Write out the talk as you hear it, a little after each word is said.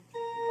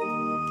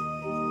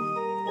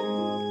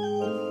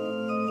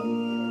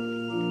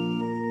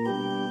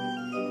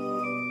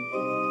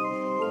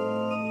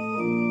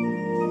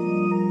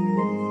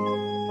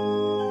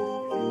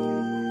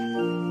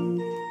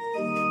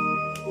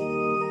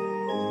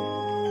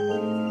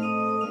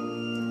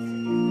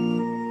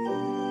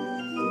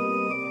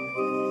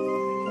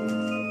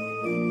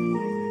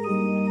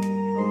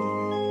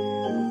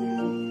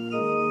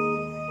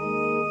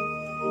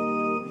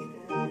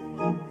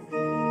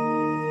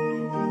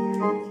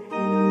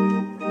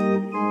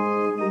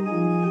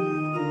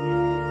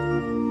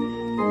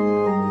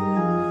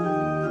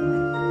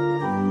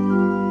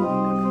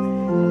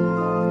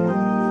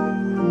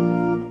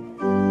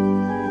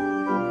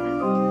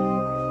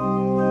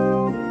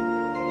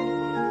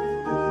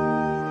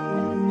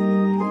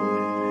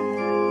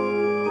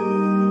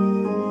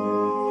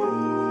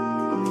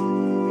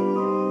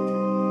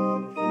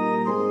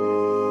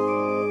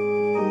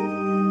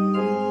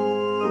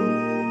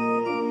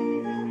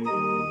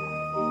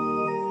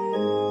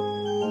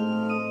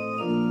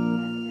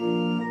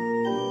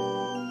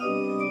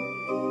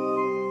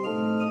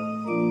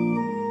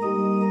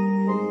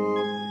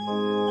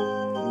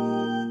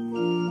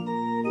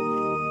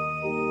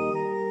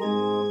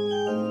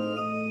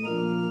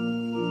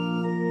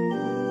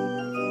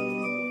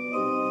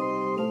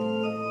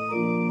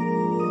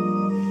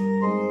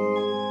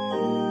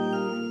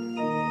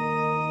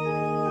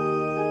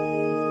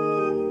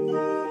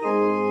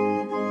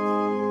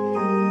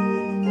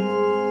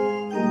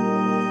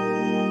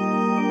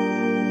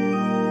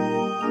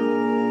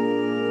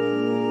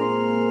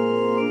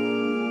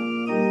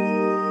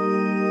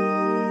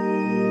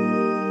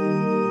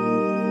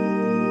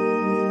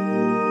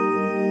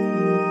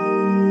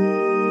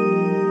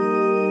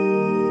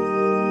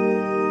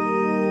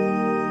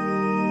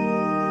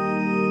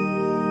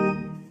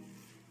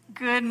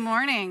Good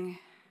morning.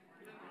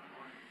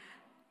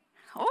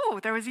 Oh,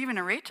 there was even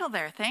a Rachel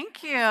there.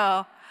 Thank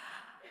you.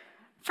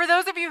 For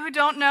those of you who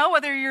don't know,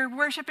 whether you're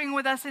worshiping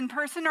with us in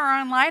person or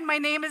online, my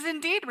name is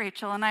indeed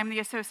Rachel, and I'm the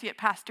associate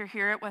pastor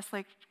here at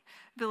Westlake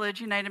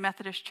Village United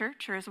Methodist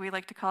Church, or as we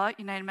like to call it,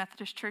 United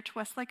Methodist Church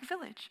Westlake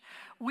Village.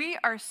 We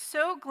are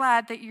so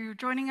glad that you're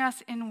joining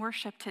us in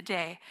worship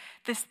today,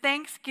 this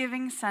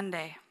Thanksgiving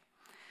Sunday.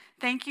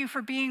 Thank you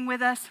for being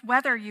with us,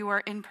 whether you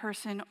are in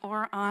person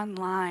or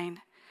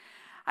online.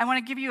 I want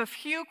to give you a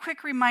few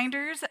quick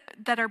reminders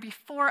that are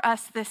before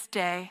us this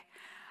day.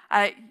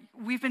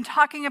 We've been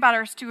talking about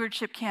our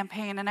stewardship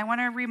campaign, and I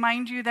want to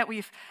remind you that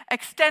we've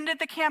extended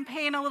the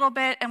campaign a little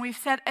bit, and we've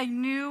set a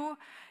new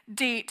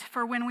date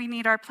for when we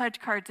need our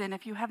pledge cards in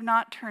if you have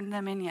not turned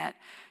them in yet.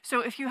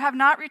 So if you have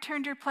not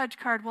returned your pledge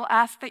card, we'll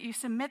ask that you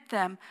submit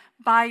them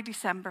by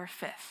December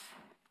 5th.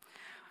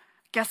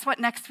 Guess what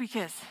next week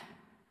is?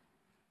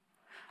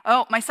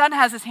 Oh, my son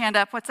has his hand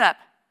up. What's up?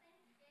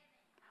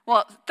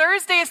 Well,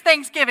 Thursday is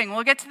Thanksgiving.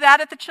 We'll get to that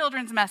at the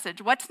children's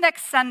message. What's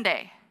next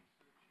Sunday?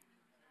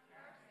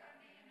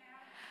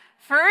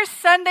 First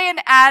Sunday in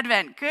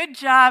Advent. Good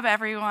job,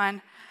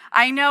 everyone.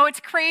 I know it's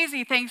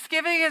crazy.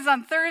 Thanksgiving is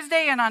on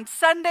Thursday, and on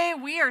Sunday,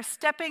 we are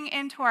stepping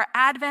into our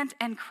Advent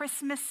and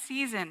Christmas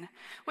season,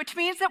 which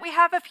means that we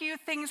have a few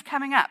things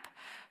coming up.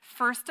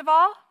 First of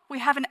all, we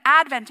have an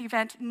Advent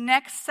event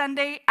next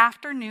Sunday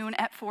afternoon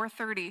at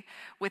 4:30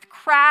 with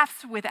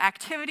crafts, with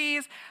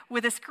activities,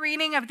 with a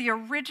screening of the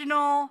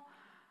original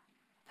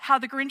How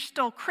the Grinch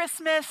Stole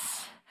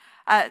Christmas,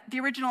 the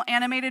original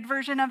animated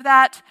version of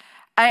that,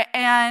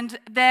 and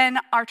then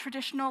our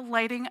traditional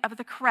lighting of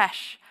the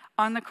creche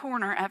on the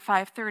corner at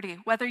 5:30.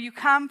 Whether you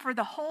come for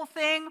the whole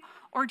thing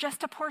or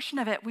just a portion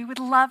of it, we would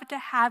love to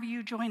have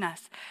you join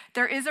us.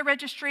 There is a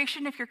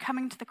registration if you're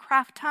coming to the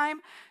craft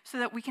time so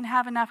that we can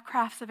have enough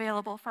crafts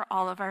available for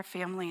all of our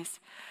families.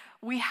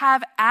 We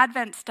have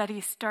Advent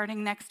studies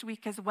starting next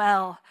week as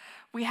well.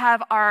 We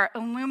have our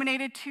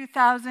Illuminated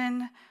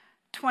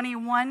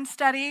 2021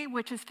 study,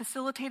 which is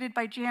facilitated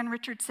by Jan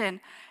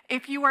Richardson.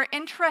 If you are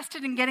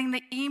interested in getting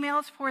the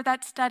emails for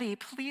that study,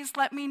 please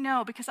let me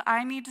know because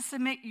I need to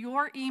submit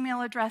your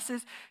email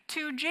addresses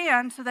to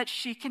Jan so that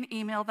she can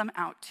email them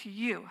out to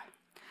you.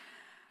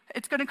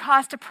 It's going to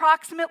cost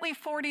approximately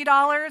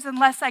 $40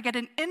 unless I get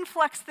an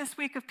influx this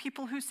week of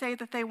people who say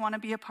that they want to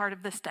be a part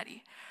of the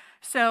study.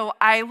 So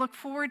I look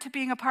forward to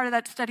being a part of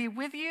that study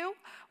with you,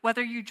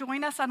 whether you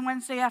join us on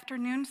Wednesday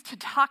afternoons to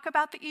talk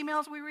about the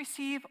emails we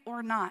receive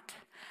or not.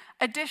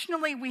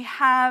 Additionally, we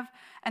have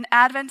an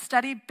Advent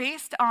study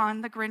based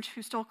on The Grinch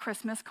Who Stole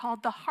Christmas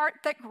called The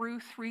Heart That Grew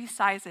 3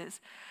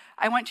 Sizes.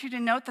 I want you to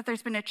note that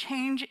there's been a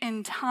change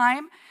in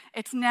time.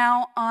 It's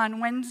now on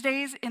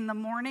Wednesdays in the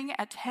morning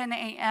at 10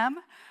 a.m.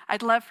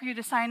 I'd love for you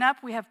to sign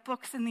up. We have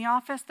books in the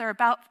office. They're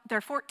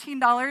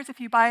 $14 if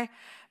you buy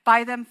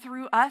them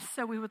through us,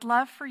 so we would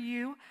love for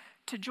you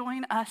to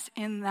join us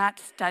in that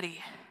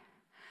study.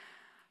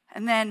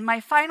 And then my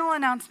final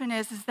announcement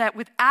is that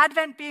with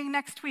Advent being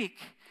next week,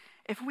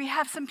 if we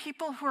have some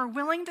people who are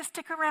willing to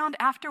stick around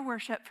after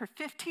worship for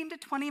 15 to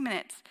 20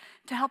 minutes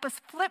to help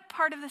us flip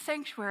part of the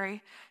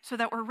sanctuary so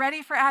that we're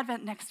ready for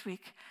Advent next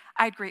week,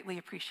 I'd greatly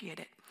appreciate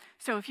it.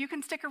 So if you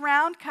can stick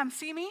around, come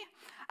see me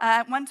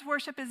once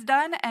worship is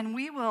done, and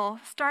we will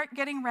start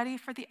getting ready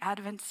for the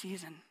Advent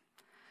season.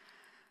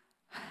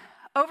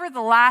 Over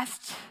the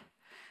last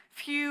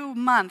few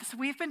months,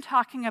 we've been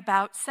talking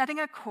about setting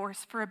a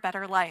course for a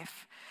better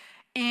life.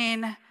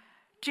 In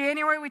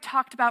January, we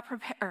talked about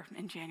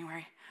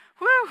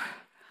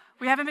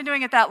we haven't been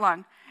doing it that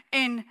long.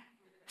 In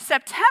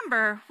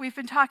September, we've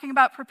been talking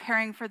about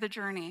preparing for the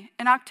journey.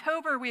 In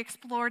October, we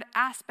explored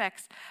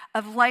aspects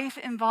of life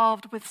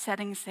involved with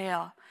setting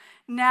sail.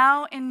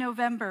 Now in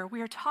November, we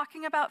are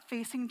talking about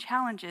facing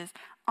challenges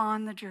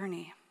on the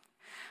journey.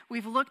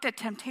 We've looked at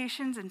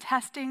temptations and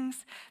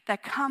testings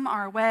that come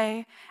our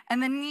way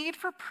and the need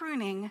for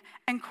pruning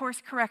and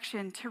course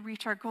correction to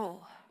reach our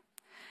goal.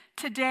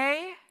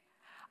 Today,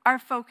 our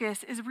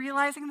focus is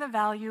realizing the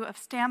value of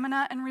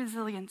stamina and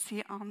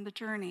resiliency on the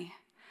journey,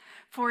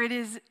 for it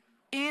is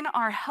in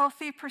our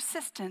healthy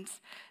persistence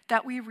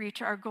that we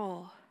reach our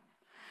goal.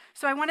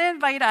 So I want to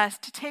invite us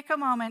to take a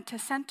moment to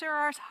center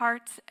our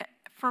hearts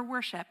for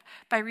worship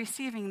by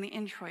receiving the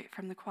introit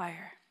from the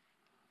choir.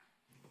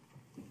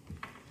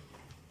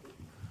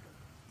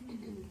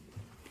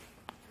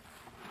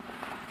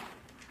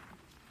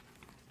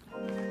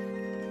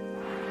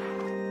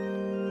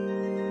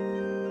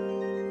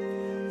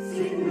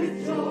 Sing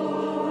with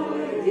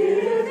joy,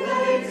 give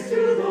thanks to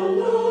the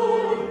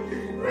Lord,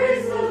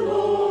 praise the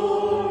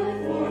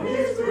Lord for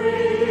his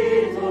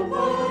great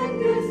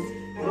abundance,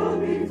 come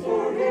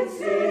before him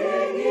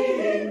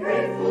singing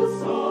grateful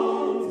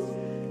songs,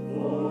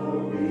 for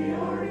we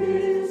are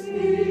his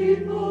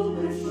people,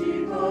 the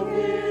sheep of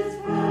his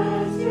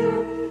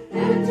pasture,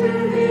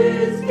 enter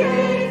his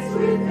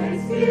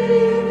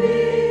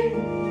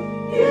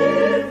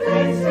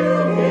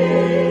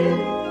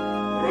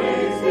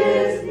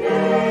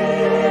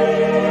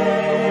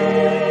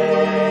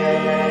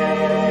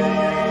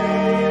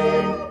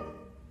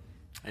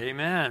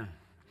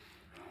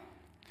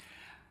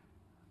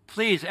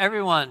Please,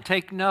 everyone,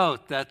 take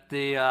note that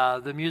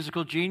the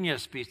musical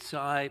genius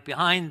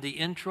behind the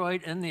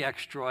introit and the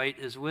extroit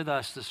is with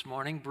us this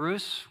morning.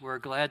 Bruce, we're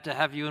glad to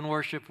have you in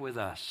worship with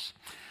us.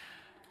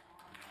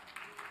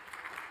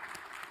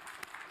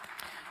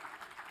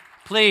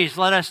 Please,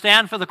 let us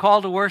stand for the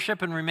call to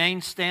worship and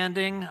remain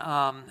standing,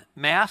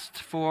 masked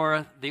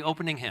for the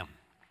opening hymn.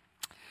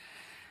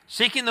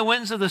 Seeking the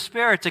winds of the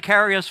Spirit to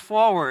carry us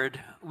forward,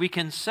 we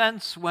can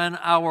sense when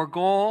our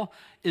goal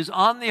is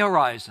on the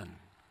horizon.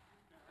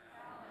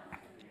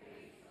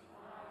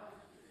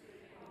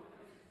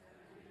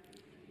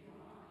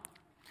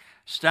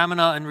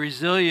 Stamina and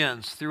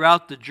resilience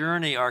throughout the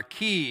journey are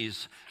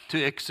keys to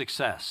its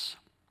success.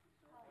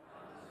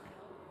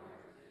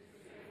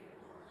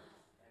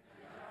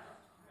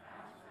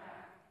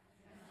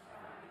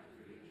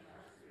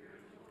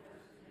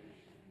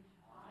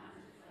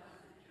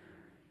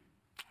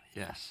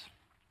 Yes.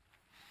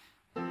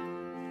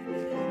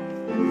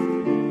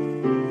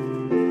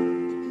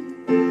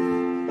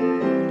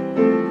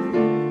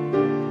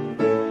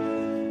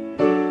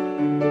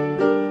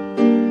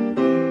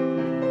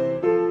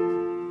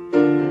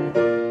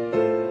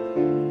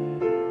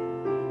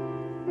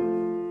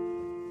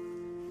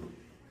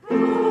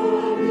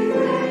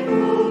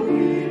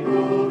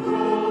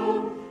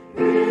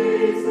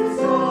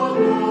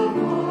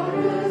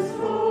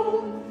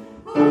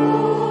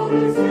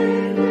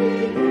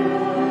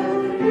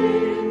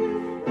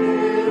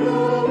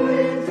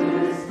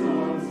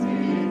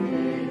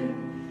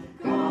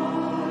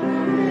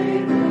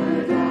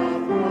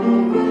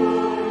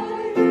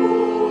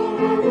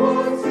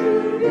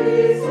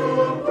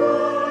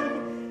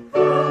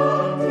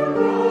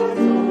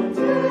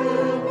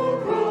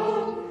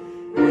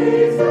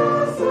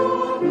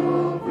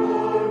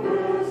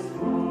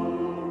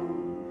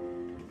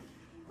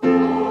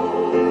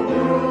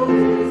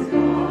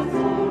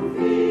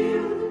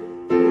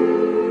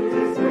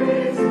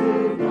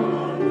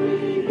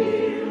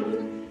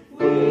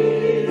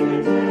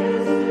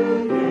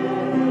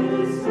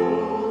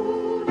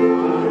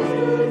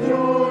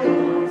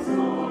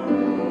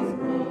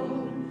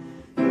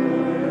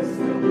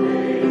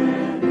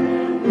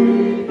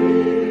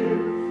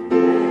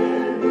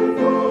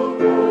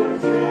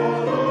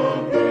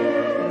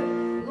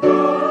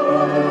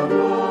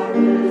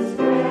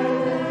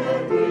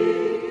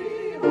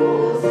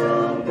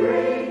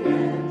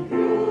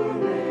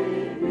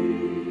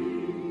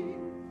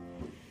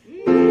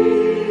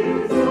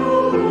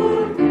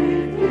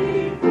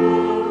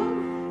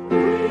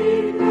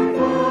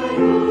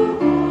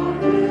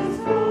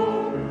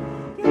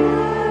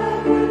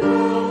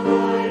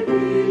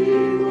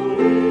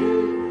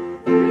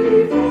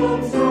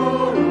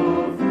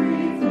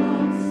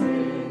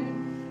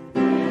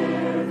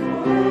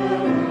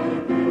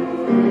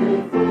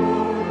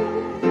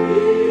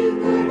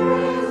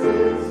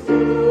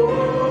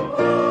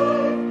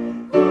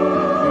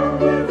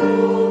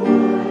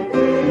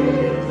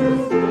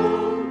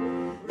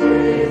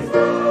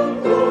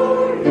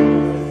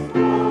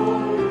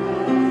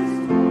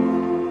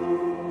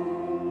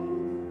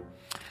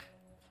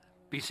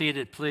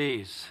 Seated,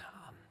 please.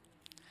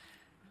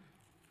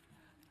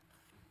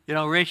 You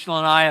know, Rachel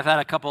and I have had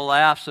a couple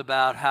laughs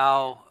about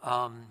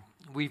how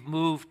we've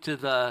moved to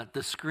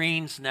the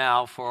screens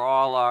now for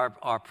all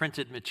our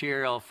printed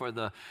material for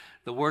the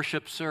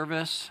worship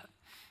service,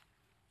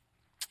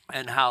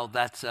 and how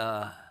that's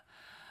a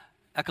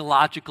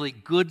ecologically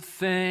good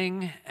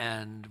thing,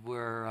 and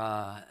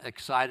we're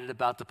excited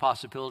about the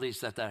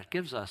possibilities that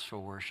gives us for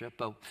worship.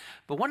 But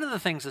one of the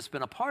things that's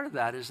been a part of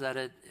that is that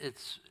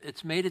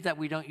it's made it that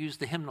we don't use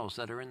the hymnals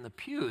that are in the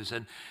pews,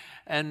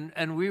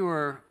 and we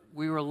were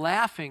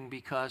laughing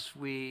because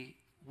we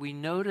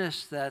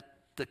noticed that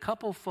the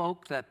couple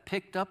folk that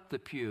picked up the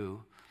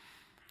pew,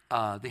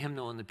 the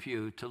hymnal in the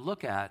pew to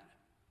look at,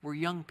 were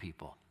young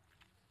people.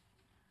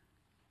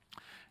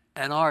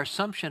 And our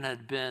assumption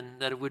had been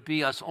that it would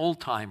be us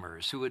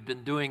old-timers who had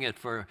been doing it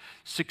for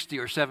 60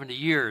 or 70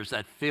 years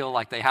that feel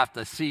like they have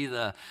to see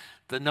the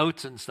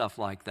notes and stuff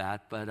like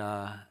that. But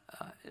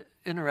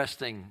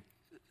interesting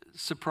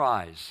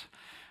surprise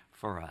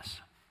for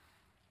us.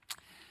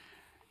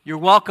 You're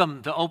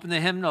welcome to open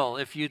the hymnal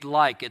if you'd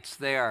like. It's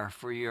there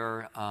for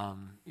your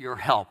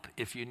help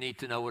if you need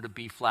to know what a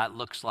B-flat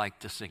looks like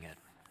to sing it.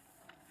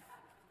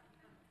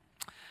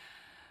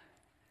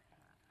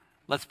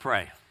 Let's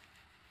pray.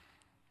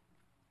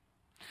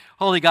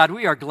 Holy God,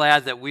 we are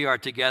glad that we are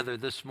together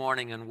this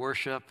morning in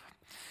worship.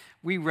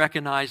 We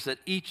recognize that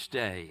each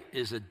day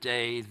is a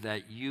day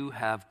that you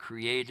have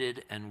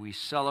created, and we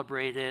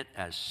celebrate it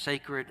as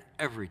sacred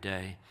every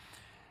day.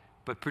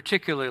 But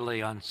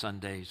particularly on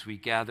Sundays, we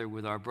gather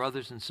with our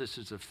brothers and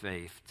sisters of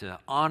faith to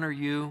honor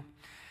you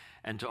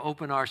and to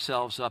open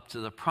ourselves up to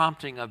the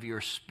prompting of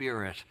your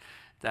Spirit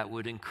that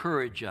would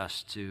encourage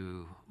us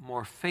to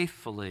more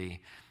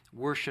faithfully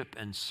worship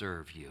and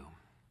serve you.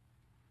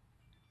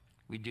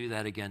 We do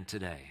that again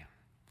today.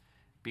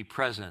 Be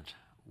present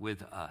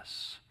with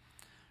us.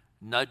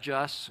 Nudge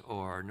us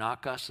or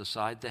knock us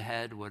aside the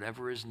head,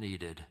 whatever is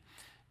needed,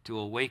 to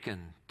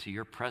awaken to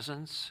your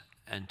presence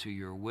and to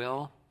your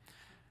will,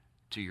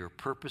 to your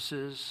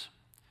purposes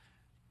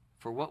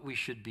for what we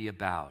should be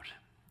about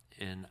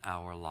in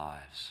our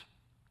lives.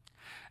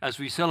 As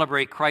we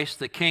celebrate Christ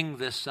the King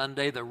this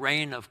Sunday, the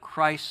reign of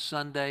Christ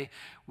Sunday,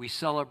 we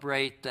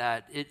celebrate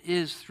that it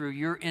is through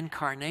your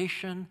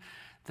incarnation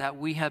that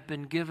we have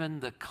been given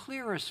the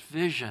clearest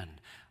vision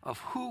of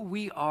who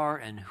we are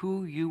and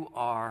who you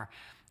are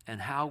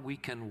and how we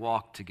can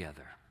walk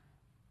together.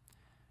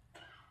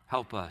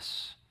 Help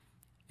us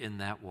in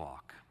that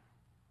walk.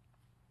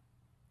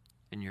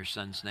 In your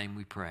Son's name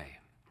we pray.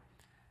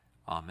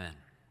 Amen.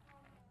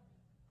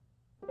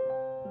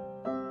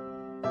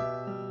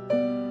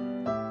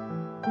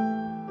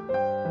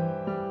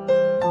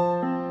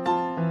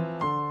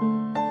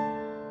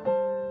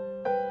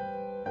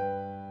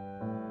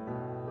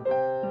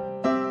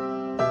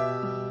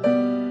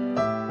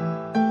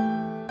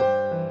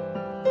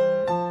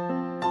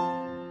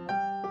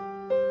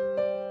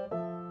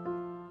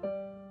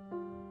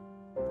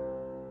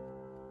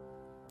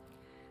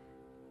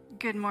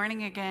 Good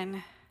morning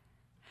again.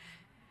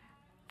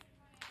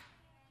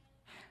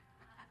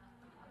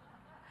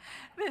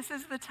 This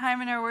is the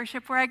time in our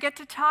worship where I get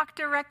to talk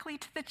directly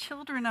to the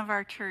children of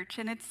our church,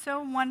 and it's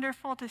so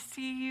wonderful to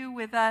see you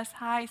with us.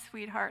 Hi,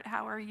 sweetheart,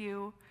 how are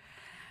you?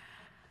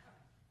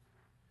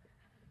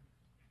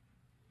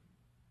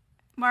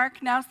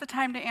 Mark, now's the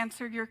time to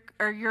answer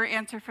your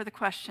answer for the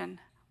question.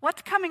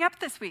 What's coming up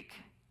this week?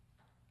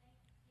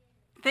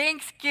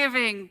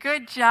 Thanksgiving.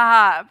 Good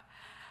job.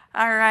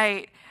 All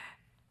right.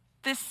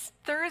 This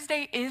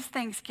Thursday is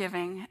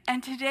Thanksgiving,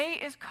 and today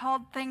is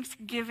called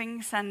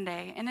Thanksgiving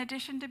Sunday, in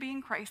addition to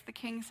being Christ the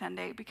King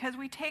Sunday, because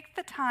we take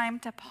the time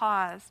to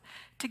pause,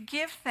 to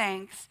give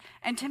thanks,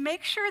 and to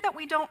make sure that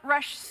we don't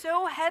rush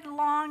so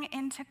headlong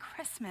into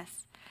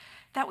Christmas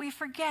that we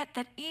forget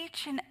that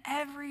each and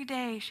every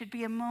day should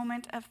be a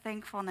moment of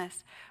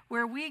thankfulness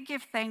where we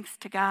give thanks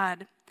to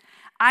God.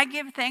 I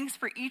give thanks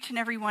for each and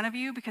every one of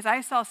you because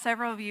I saw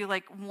several of you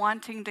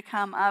wanting to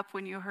come up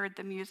when you heard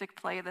the music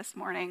play this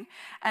morning.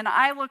 And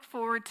I look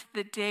forward to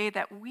the day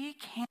that we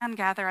can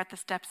gather at the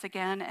steps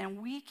again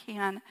and we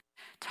can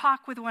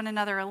talk with one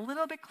another a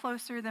little bit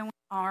closer than we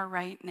are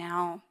right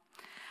now.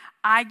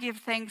 I give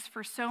thanks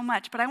for so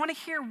much, but I want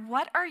to hear,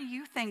 what are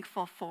you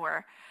thankful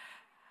for?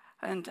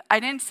 And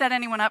I didn't set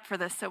anyone up for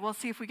this, so we'll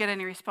see if we get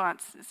any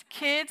responses.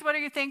 Kids, what are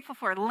you thankful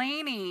for?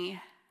 Lainey.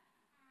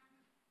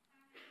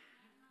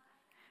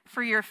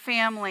 For your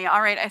family.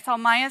 All right, I saw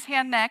Maya's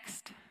hand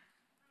next.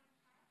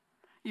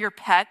 Your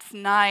pets,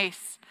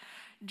 nice.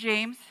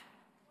 James?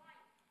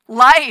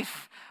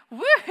 Life.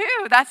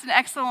 Woohoo, that's an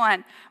excellent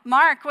one.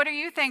 Mark, what are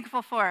you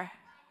thankful for?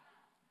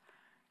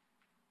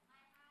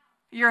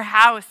 Your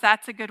house,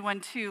 that's a good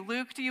one too.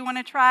 Luke, do you want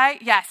to try?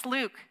 Yes,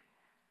 Luke.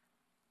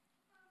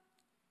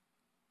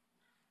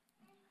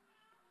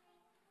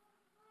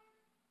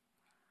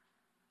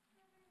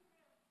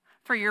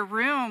 For your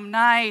room,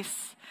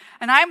 nice.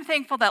 And I'm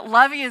thankful that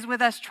Lovey is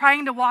with us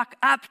trying to walk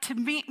up to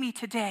meet me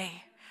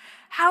today.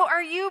 How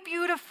are you,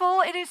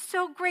 beautiful? It is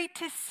so great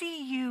to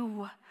see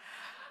you.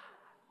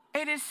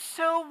 It is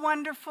so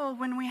wonderful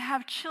when we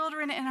have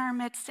children in our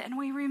midst and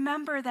we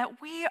remember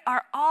that we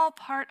are all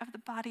part of the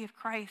body of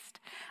Christ.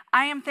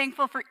 I am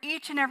thankful for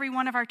each and every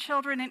one of our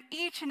children and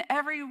each and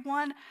every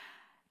one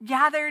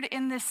gathered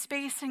in this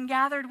space and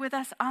gathered with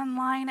us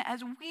online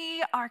as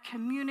we are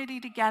community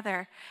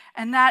together.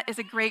 And that is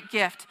a great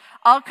gift.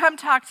 I'll come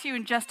talk to you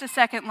in just a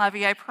second,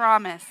 Lovey, I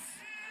promise.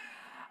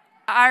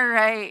 All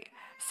right.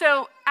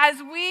 So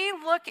as we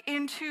look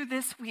into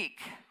this week,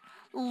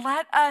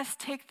 let us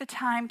take the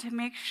time to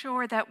make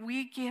sure that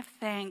we give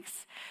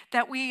thanks,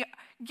 that we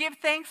give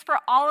thanks for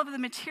all of the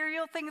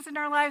material things in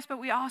our lives, but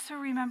we also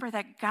remember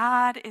that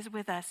God is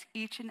with us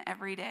each and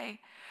every day.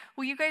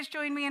 Will you guys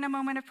join me in a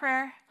moment of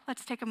prayer?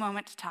 Let's take a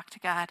moment to talk to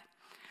God.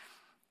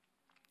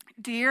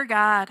 Dear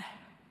God,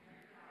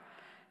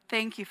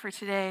 thank you for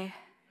today,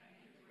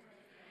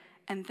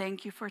 and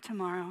thank you for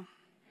tomorrow.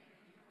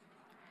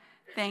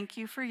 Thank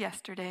you for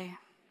yesterday.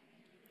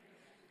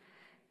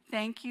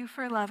 Thank you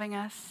for loving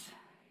us.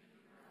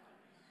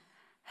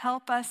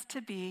 Help us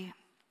to be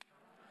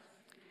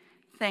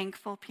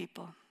thankful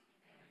people.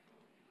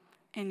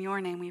 In your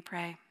name we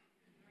pray.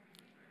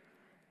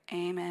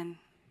 Amen.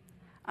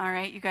 All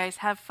right, you guys,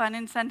 have fun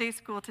in Sunday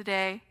school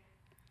today.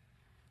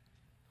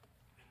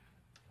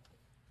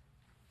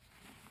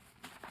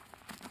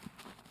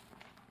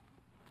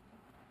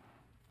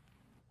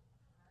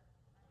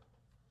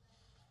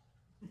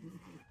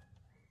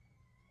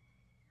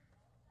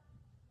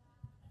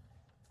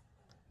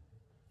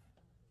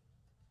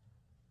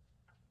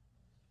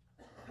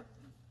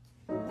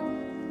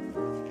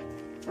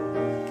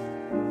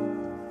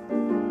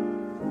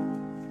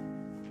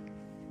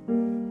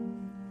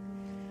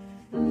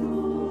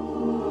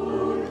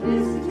 Lord,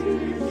 listen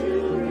to your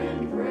children.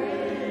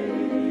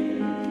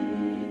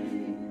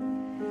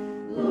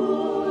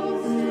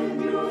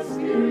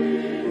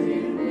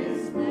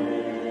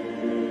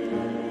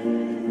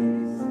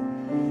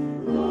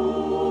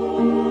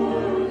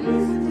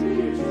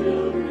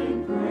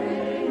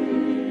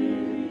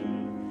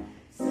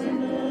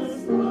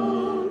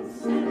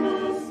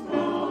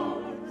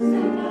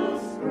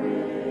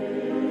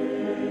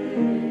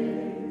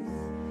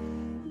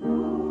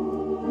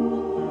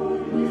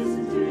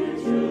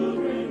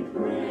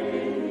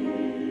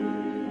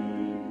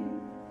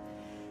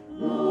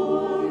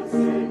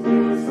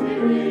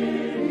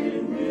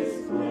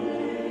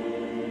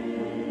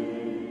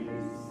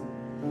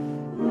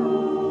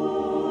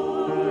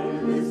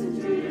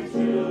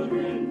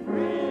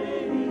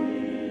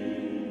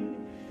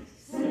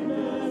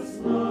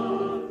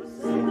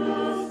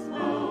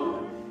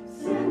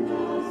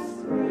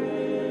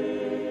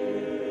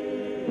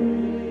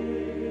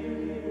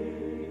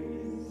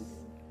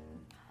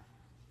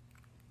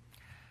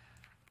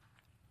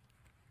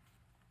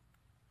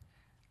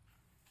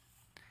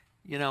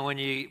 when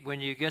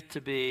you get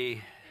to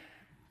be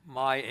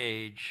my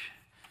age,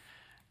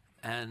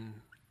 and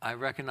I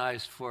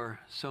recognize for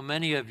so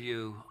many of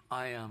you,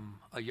 I am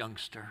a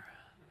youngster.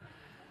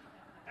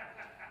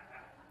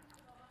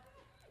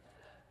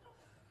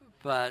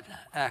 But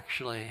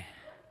actually,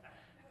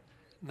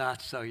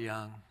 not so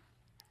young.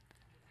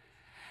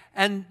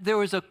 And there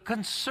was a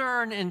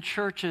concern in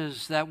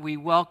churches that we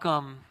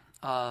welcome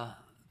the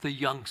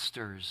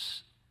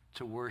youngsters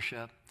to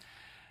worship.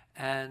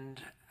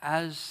 And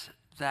as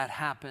that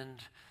happened,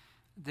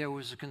 there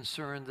was a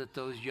concern that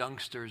those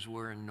youngsters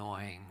were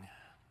annoying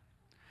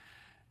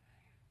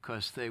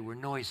because they were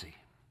noisy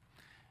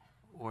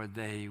or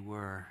they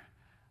were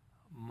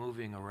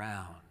moving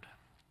around,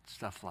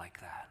 stuff like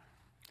that.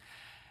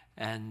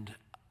 And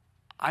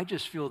I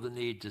just feel the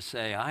need to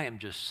say I am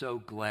just so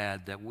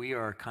glad that we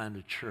are a kind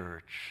of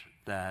church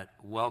that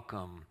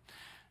welcome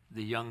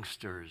the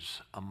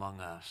youngsters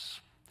among us.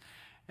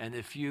 And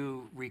if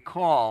you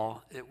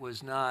recall, it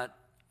was not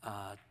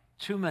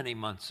too many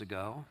months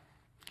ago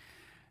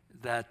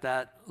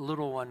that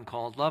little one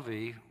called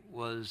Lovey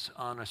was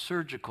on a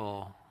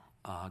surgical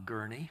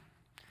gurney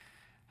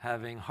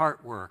having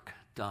heart work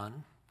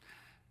done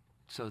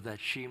so that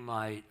she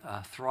might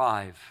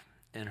thrive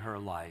in her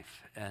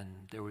life. And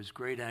there was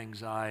great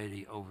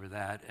anxiety over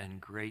that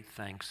and great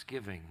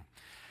thanksgiving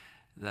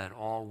that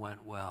all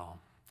went well.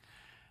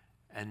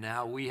 And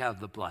now we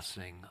have the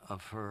blessing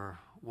of her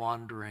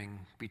wandering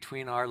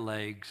between our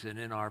legs and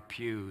in our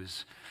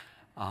pews,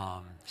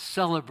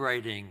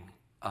 celebrating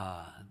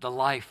the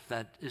life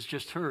that is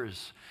just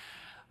hers.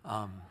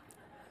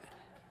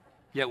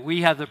 Yet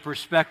we have the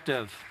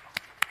perspective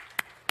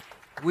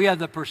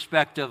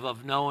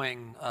of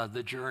knowing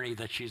the journey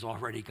that she's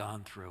already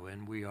gone through,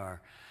 and we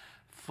are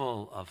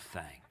full of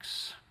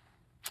thanks.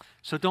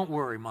 So don't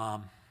worry,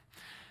 Mom.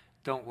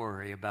 Don't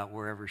worry about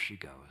wherever she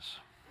goes.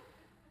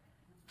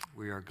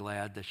 We are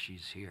glad that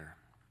she's here.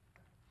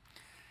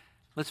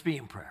 Let's be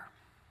in prayer.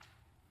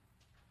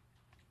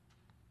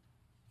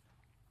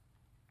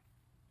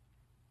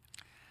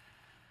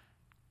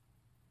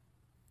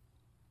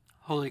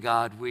 Holy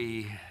God,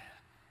 we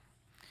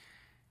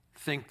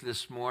think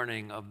this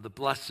morning of the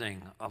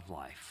blessing of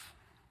life.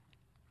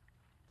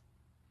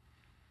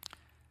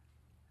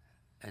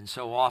 And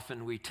so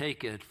often we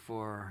take it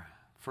for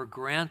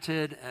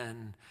granted,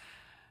 and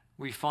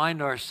we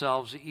find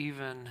ourselves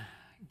even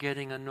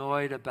getting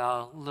annoyed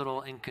about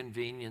little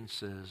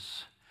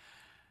inconveniences.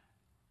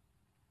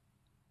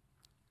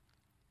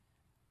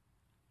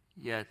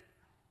 Yet,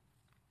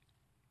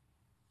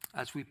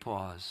 as we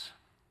pause,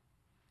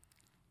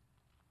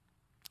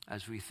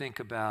 as we think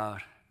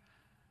about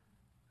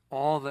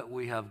all that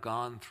we have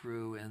gone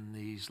through in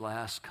these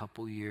last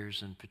couple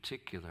years in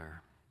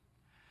particular,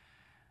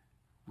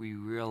 we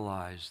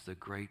realize the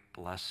great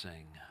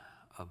blessing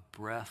of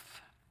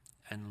breath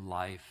and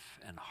life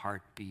and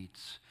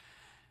heartbeats,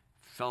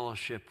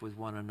 fellowship with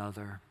one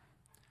another,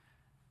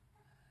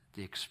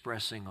 the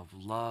expressing of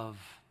love,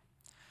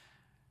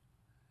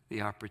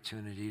 the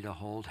opportunity to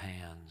hold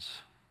hands,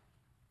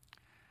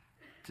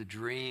 to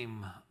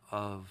dream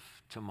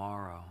of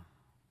tomorrow.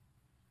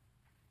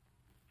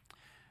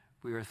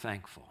 We are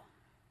thankful.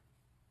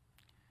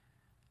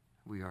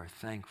 We are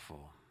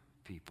thankful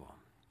people.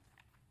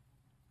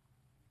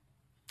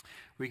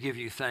 We give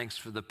you thanks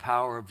for the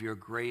power of your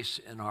grace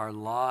in our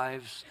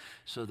lives,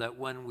 so that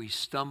when we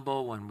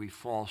stumble, when we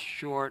fall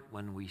short,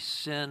 when we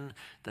sin,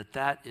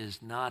 that is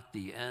not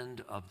the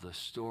end of the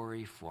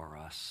story for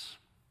us.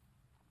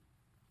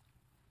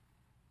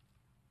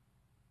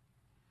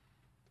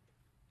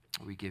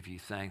 We give you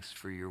thanks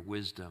for your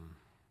wisdom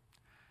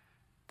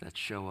that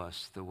show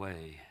us the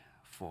way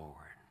forward.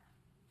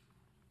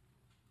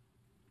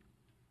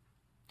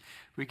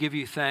 We give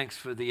you thanks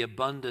for the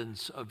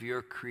abundance of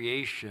your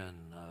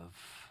creation, of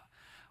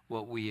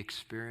what we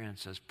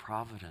experience as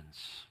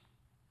providence,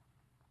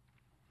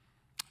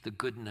 the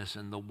goodness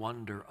and the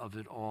wonder of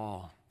it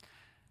all,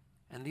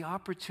 and the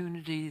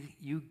opportunity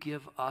you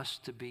give us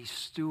to be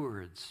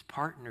stewards,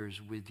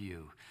 partners with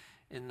you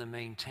in the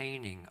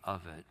maintaining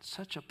of it.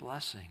 Such a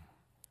blessing.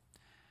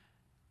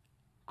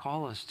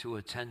 Call us to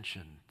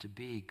attention to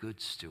be good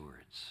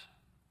stewards.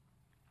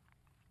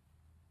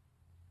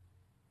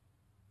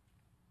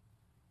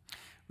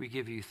 We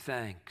give you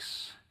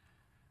thanks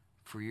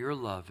for your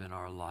love in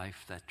our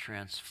life that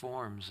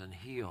transforms and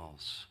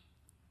heals.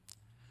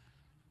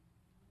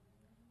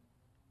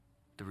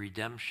 The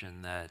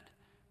redemption that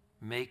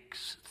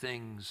makes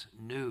things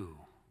new.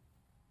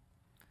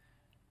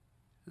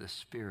 The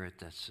Spirit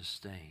that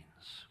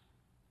sustains.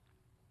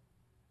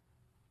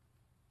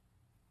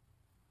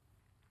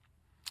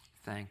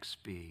 Thanks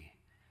be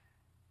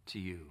to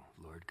you,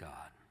 Lord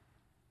God.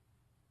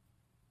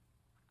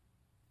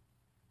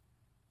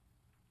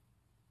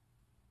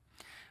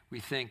 We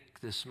think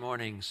this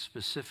morning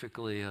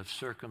specifically of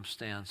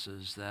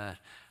circumstances that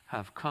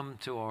have come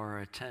to our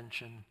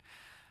attention,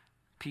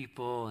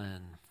 people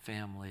and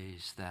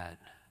families that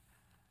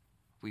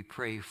we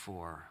pray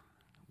for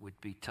would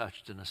be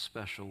touched in a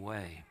special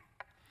way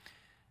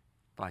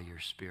by your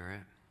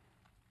Spirit.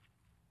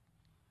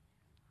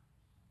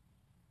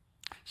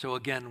 So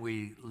again,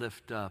 we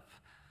lift up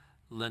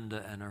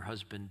Linda and her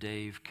husband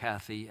Dave,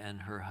 Kathy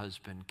and her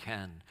husband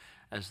Ken,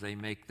 as they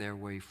make their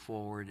way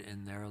forward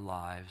in their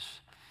lives,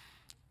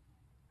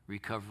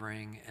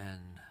 recovering and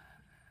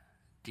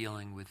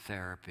dealing with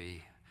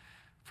therapy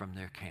from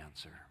their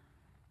cancer.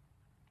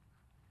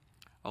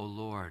 Oh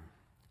Lord,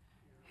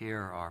 hear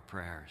our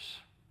prayers.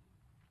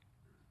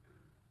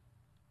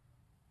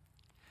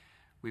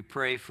 We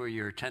pray for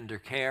your tender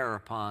care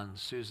upon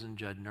Susan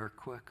Judd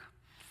Nurkwick,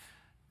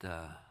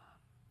 the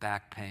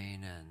back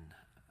pain and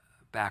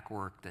back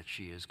work that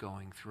she is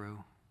going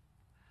through.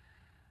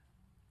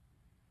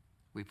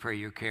 We pray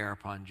your care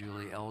upon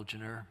Julie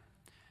Elginer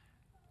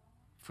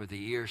for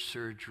the ear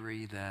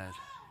surgery that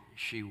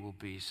she will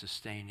be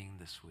sustaining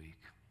this week.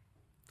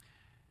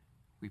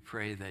 We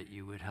pray that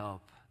you would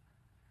help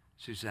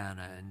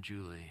Susanna and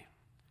Julie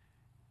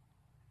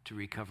to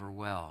recover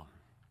well.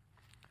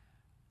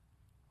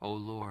 Oh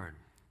Lord,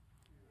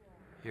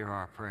 hear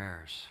our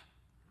prayers.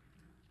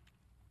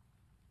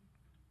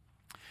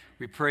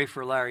 We pray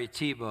for Larry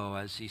Tebow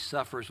as he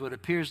suffers what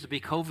appears to be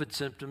COVID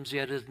symptoms,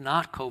 yet is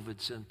not COVID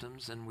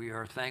symptoms, and we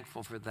are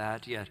thankful for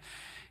that. Yet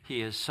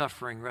he is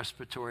suffering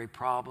respiratory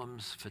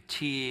problems,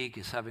 fatigue,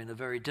 is having a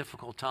very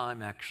difficult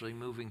time actually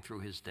moving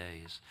through his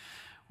days.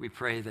 We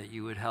pray that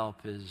you would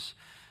help his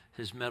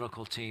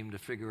medical team to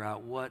figure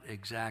out what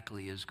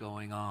exactly is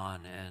going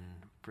on and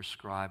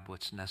prescribe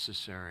what's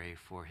necessary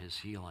for his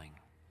healing.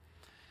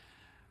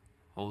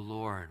 Oh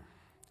Lord,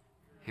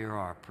 hear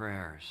our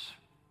prayers.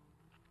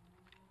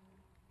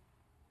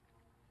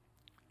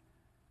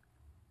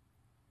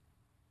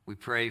 We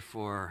pray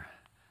for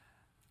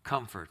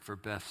comfort for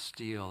Beth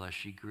Steele as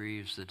she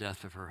grieves the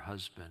death of her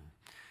husband,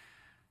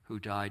 who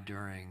died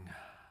during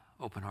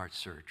open heart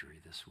surgery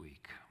this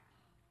week.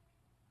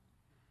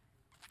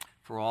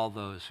 For all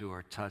those who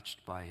are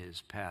touched by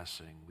his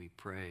passing, we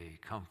pray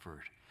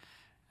comfort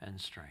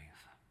and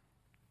strength.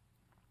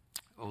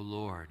 O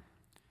Lord,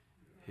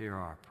 hear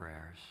our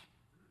prayers.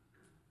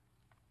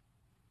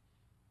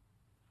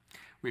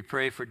 We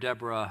pray for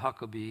Deborah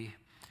Huckabee,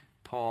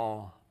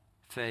 Paul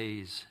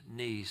Fay's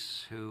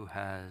niece, who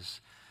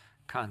has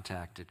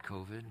contacted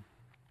COVID,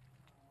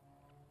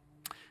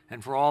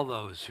 and for all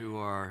those who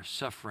are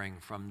suffering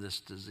from this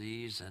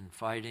disease and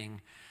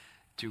fighting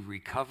to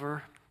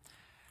recover,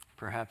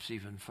 perhaps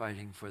even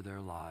fighting for their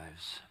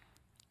lives.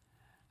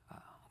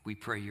 We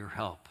pray your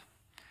help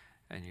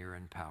and your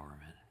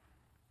empowerment.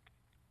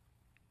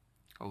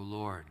 O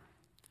Lord,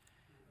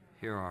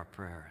 hear our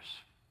prayers.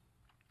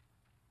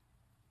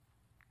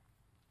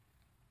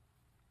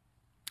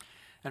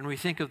 And we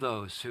think of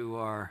those who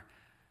are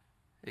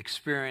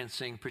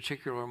experiencing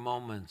particular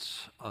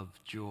moments of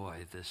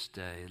joy this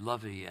day.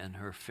 Lovey and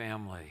her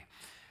family,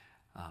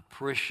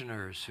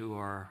 parishioners who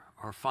are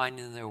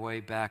finding their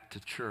way back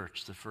to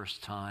church the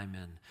first time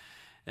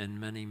in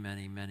many,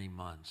 many, many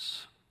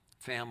months.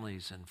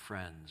 Families and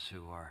friends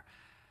who are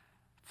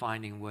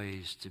finding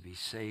ways to be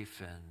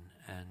safe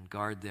and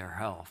guard their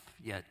health,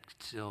 yet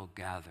still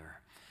gather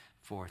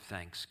for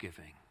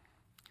Thanksgiving.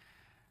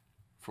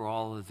 For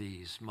all of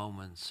these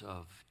moments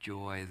of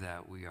joy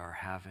that we are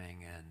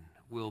having and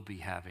will be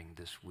having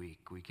this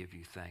week, we give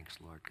you thanks,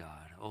 Lord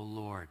God. O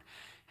Lord,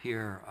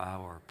 hear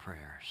our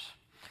prayers.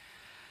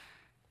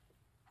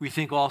 We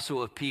think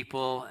also of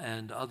people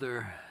and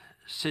other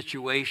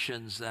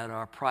situations that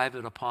are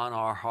private upon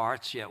our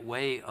hearts, yet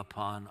weigh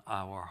upon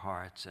our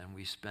hearts, and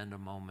we spend a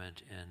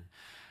moment in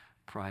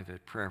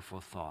private prayerful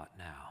thought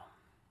now.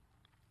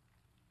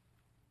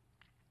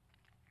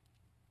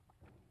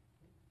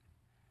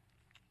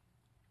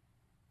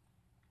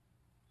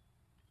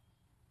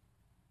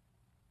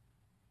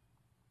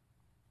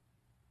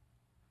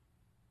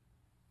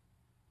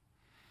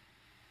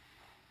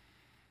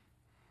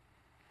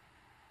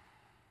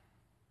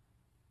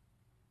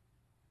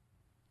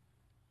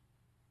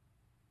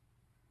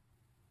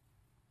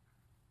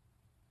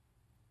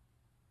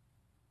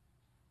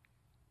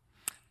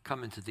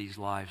 Come into these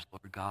lives,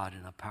 Lord God,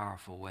 in a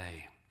powerful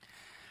way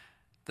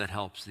that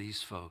helps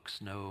these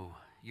folks know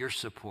your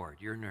support,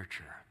 your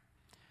nurture,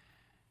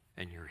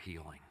 and your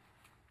healing.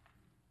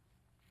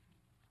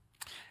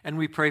 And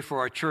we pray for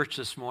our church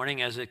this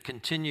morning as it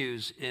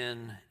continues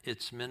in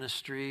its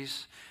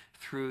ministries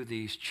through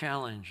these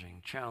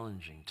challenging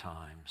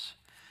times.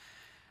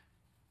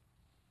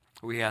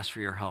 We ask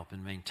for your help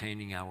in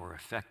maintaining our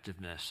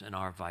effectiveness and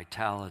our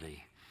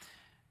vitality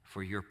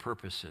for your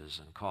purposes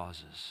and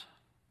causes.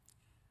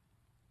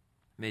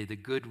 May the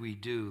good we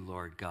do,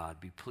 Lord God,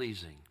 be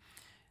pleasing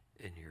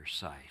in your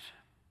sight.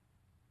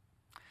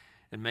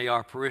 And may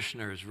our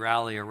parishioners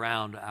rally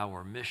around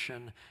our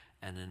mission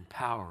and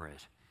empower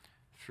it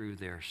through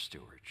their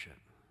stewardship.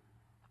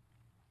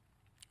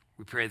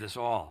 We pray this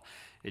all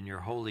in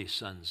your holy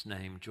Son's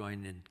name,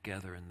 joined in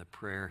together in the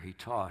prayer he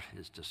taught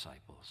his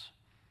disciples.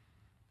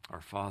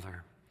 Our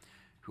Father,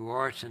 who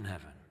art in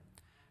heaven,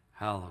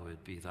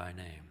 hallowed be thy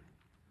name.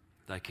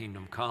 Thy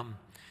kingdom come,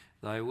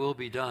 thy will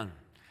be done,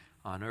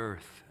 on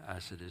earth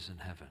as it is in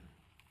heaven.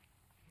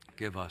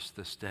 Give us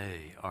this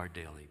day our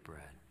daily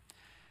bread,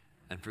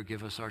 and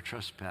forgive us our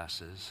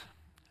trespasses,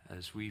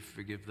 as we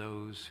forgive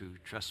those who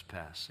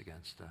trespass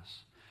against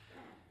us.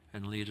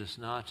 And lead us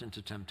not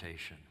into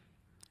temptation,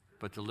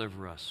 but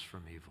deliver us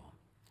from evil.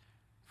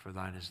 For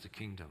thine is the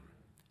kingdom,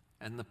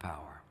 and the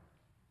power,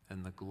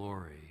 and the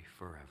glory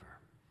forever.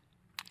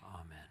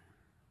 Amen.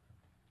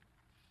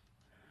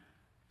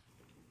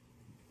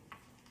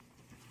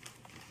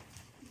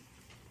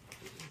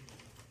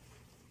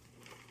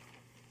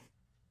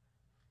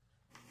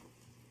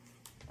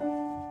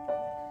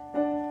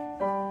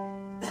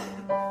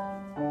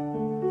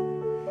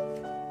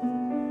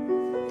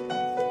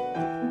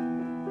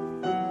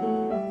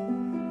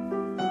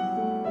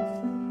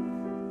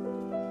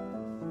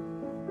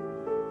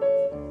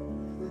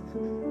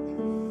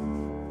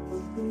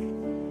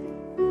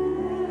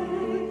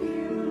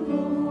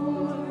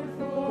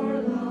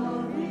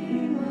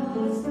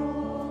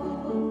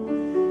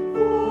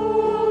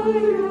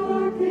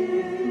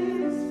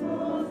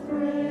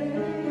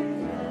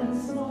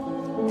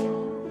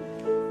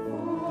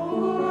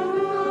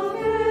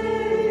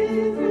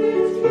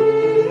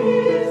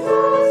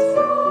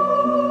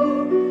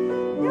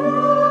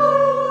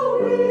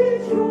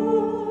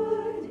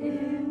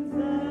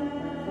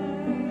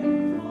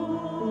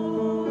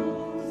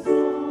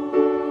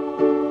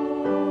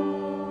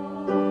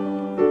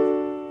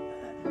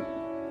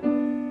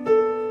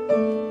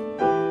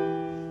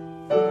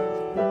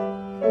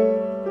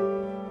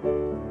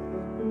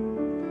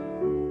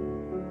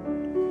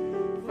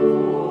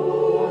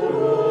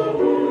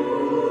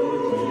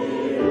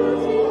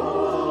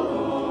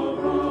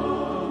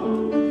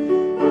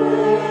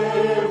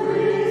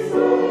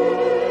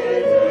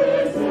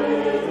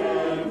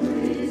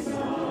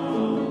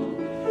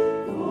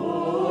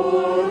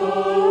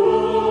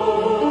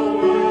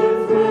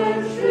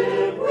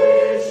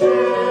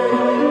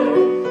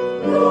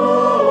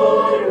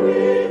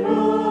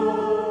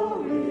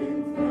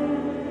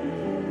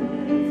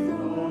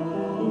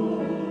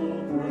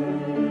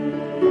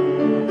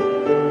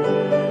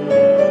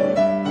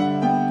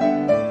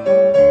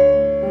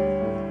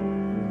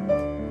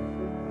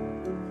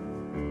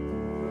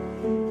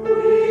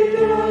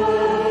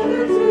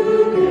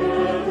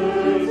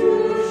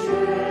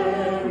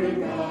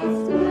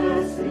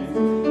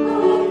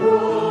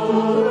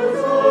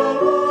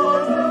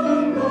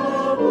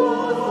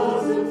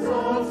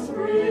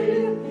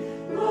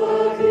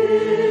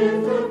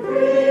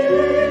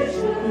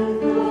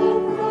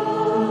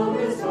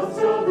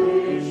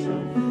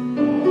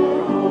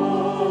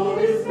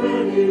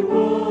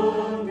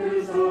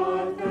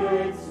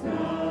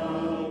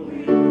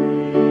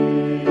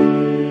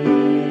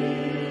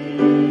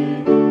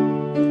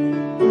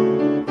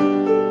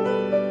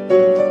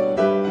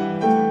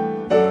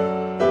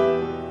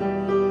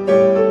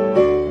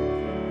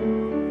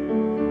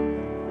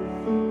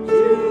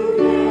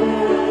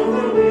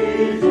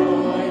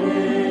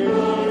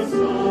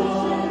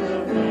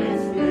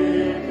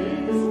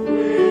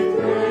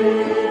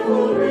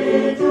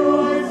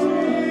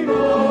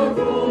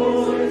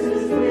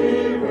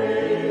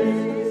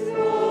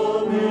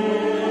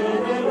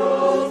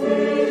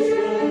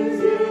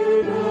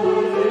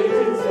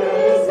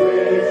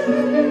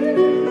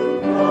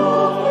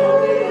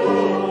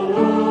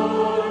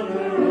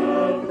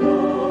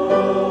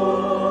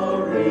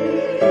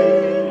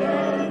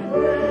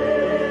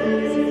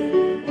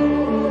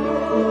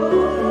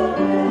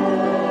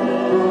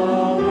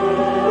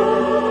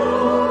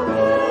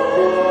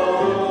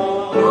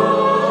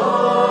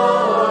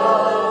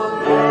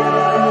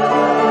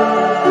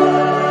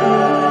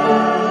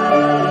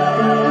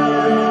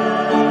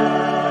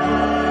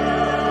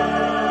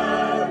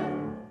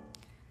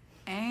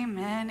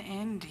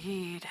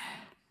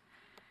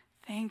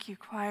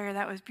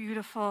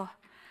 Beautiful.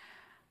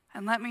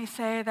 And let me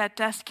say that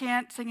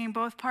descant singing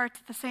both parts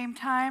at the same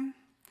time,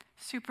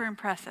 super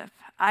impressive.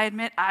 I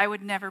admit I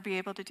would never be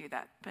able to do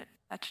that, but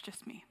that's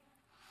just me.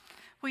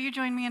 Will you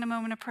join me in a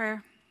moment of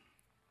prayer?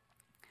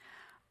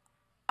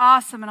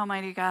 Awesome and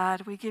almighty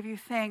God, we give you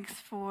thanks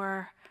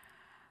for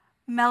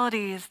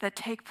melodies that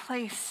take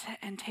place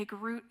and take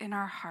root in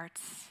our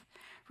hearts,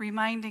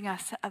 reminding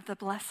us of the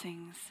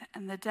blessings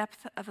and the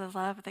depth of the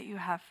love that you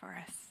have for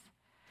us.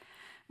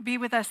 Be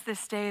with us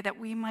this day that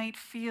we might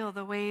feel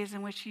the ways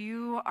in which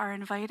you are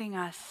inviting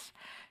us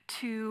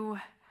to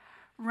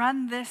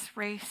run this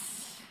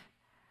race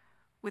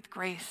with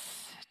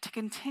grace, to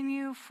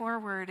continue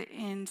forward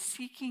in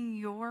seeking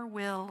your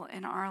will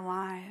in our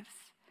lives.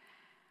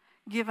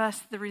 Give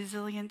us the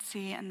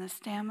resiliency and the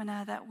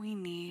stamina that we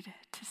need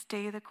to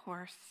stay the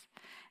course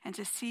and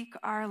to seek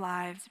our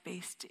lives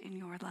based in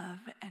your love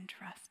and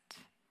trust.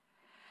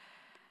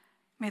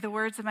 May the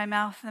words of my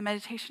mouth and the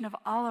meditation of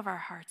all of our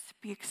hearts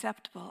be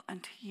acceptable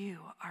unto you,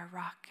 our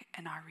rock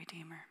and our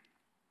Redeemer.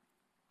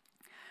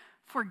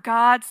 For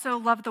God so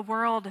loved the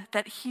world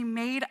that he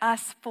made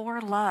us for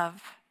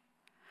love.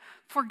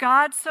 For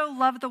God so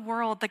loved the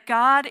world that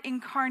God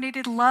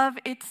incarnated love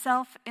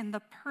itself in the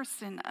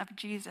person of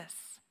Jesus.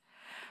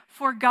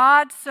 For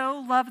God so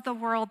loved the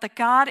world that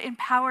God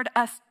empowered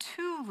us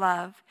to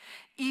love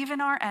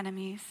even our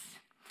enemies,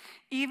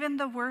 even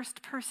the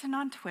worst person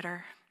on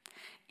Twitter,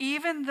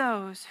 even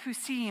those who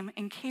seem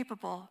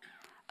incapable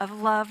of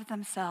love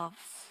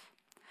themselves.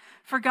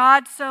 For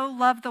God so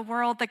loved the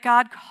world that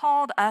God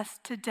called us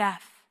to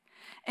death,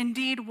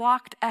 indeed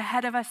walked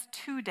ahead of us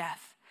to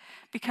death,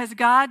 because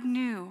God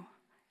knew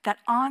that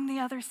on the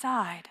other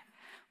side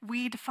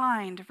we'd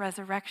find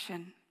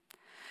resurrection.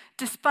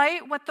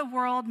 Despite what the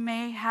world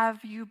may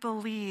have you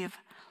believe,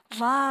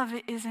 love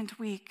isn't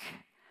weak.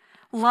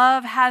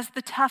 Love has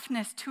the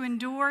toughness to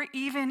endure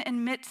even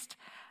amidst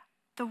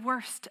the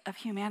worst of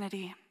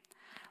humanity.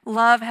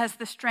 Love has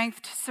the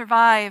strength to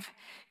survive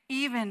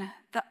even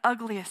the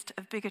ugliest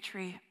of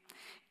bigotry,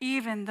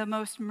 even the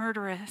most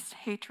murderous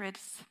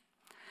hatreds.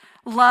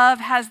 Love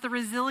has the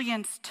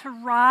resilience to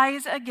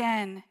rise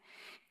again,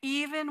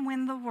 even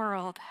when the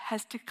world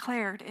has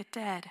declared it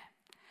dead.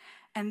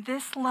 And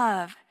this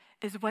love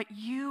is what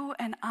you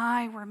and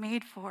I were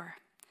made for,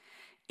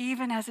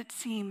 even as it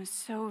seems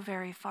so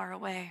very far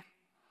away.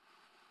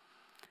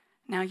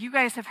 Now, you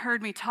guys have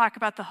heard me talk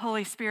about the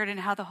Holy Spirit and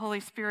how the Holy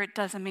Spirit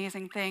does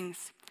amazing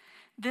things.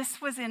 This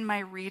was in my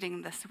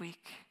reading this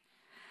week.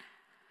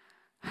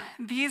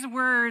 These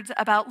words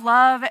about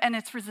love and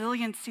its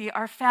resiliency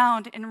are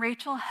found in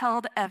Rachel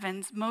Held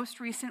Evans' most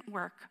recent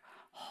work,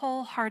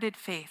 Wholehearted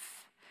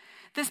Faith.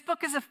 This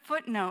book is a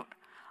footnote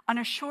on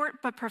a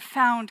short but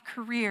profound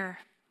career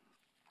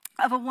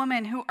of a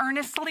woman who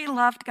earnestly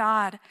loved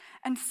God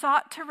and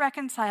sought to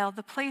reconcile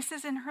the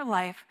places in her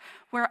life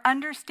where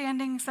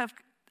understanding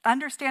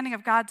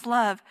of God's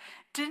love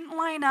didn't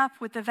line up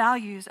with the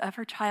values of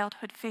her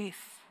childhood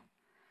faith.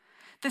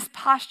 This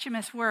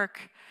posthumous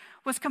work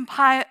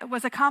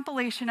was a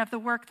compilation of the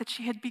work that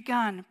she had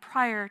begun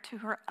prior to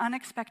her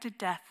unexpected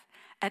death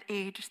at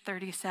age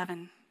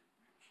 37.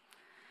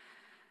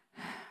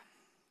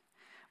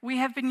 We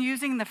have been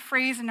using the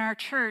phrase in our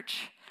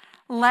church,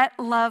 "let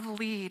love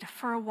lead,"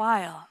 for a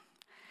while.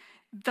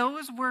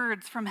 Those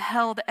words from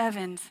Held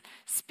Evans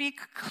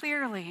speak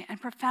clearly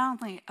and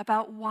profoundly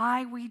about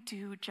why we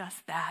do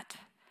just that.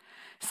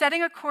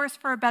 Setting a course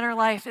for a better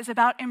life is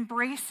about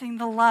embracing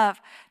the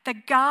love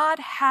that God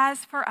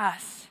has for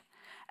us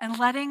and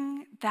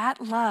letting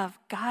that love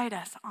guide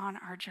us on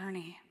our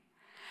journey.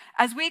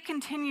 As we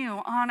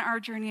continue on our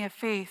journey of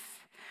faith,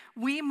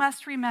 we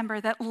must remember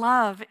that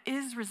love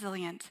is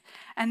resilient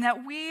and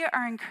that we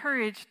are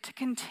encouraged to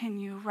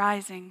continue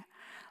rising.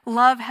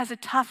 Love has a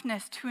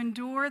toughness to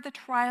endure the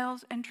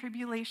trials and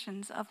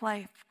tribulations of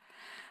life.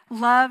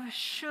 Love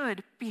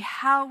should be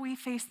how we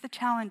face the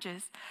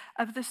challenges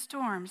of the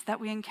storms that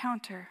we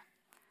encounter.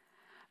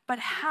 But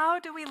how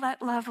do we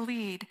let love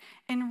lead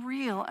in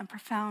real and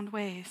profound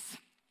ways?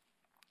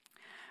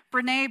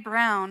 Brené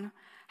Brown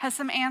has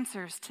some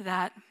answers to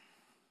that.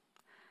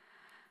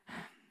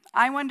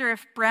 I wonder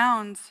if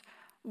Brown's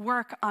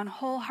work on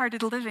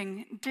wholehearted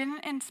living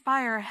didn't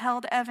inspire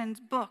Held Evans'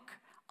 book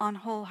on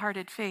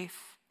wholehearted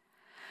faith.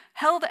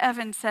 Held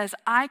Evans says,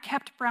 "I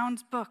kept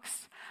Brown's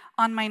books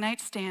on my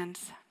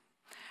nightstands.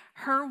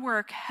 Her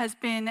work has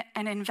been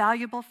an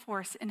invaluable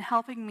force in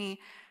helping me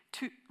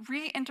to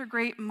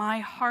reintegrate my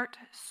heart,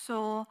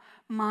 soul,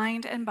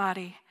 mind, and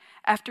body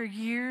after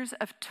years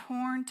of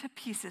torn to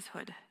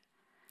pieceshood."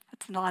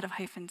 That's a lot of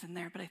hyphens in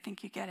there, but I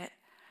think you get it.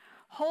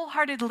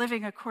 Wholehearted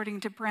living, according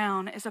to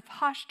Brown, is a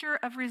posture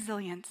of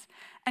resilience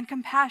and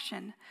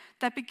compassion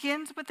that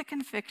begins with the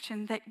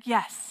conviction that,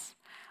 yes,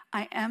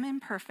 I am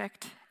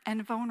imperfect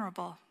and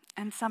vulnerable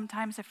and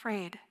sometimes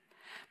afraid,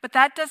 but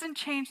that doesn't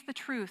change the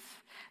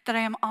truth that I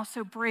am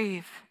also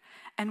brave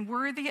and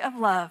worthy of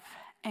love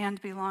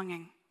and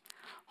belonging.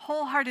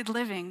 Wholehearted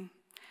living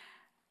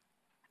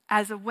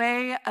as a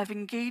way of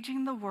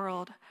engaging the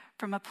world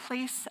from a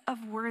place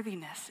of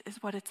worthiness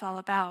is what it's all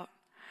about.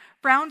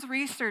 Brown's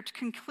research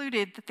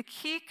concluded that the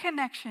key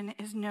connection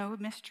is no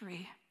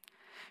mystery.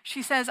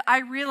 She says, "I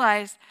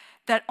realized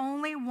that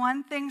only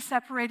one thing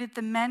separated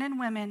the men and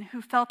women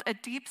who felt a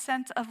deep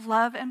sense of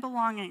love and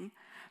belonging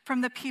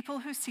from the people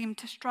who seemed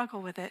to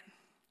struggle with it.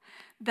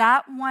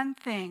 That one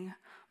thing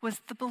was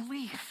the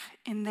belief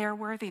in their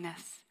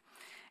worthiness.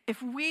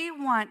 If we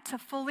want to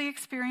fully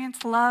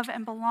experience love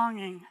and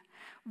belonging,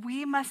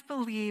 we must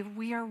believe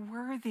we are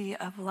worthy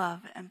of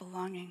love and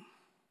belonging."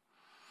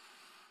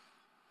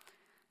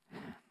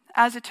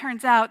 As it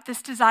turns out,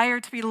 this desire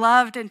to be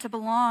loved and to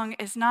belong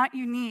is not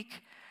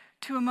unique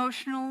to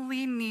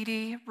emotionally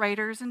needy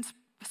writers and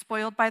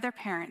spoiled by their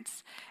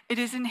parents. It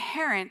is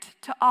inherent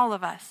to all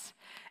of us.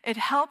 It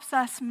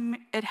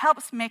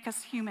helps make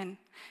us human.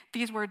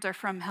 These words are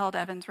from Held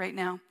Evans right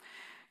now.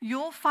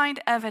 You'll find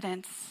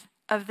evidence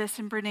of this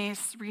in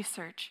Brené's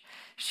research.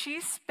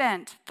 She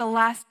spent the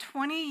last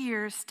 20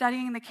 years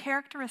studying the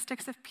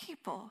characteristics of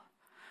people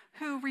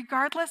who,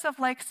 regardless of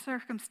life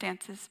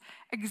circumstances,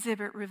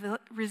 exhibit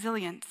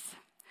resilience.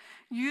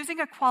 Using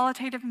a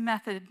qualitative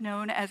method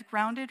known as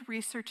grounded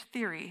research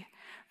theory,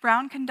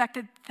 Brown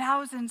conducted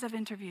thousands of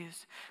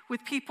interviews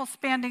with people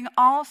spanning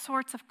all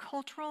sorts of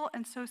cultural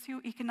and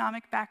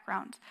socioeconomic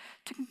backgrounds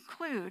to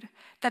conclude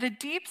that a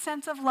deep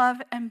sense of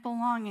love and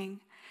belonging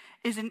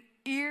is an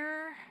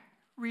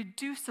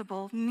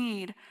irreducible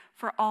need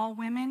for all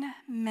women,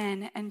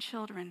 men, and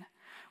children.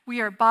 We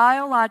are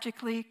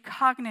biologically,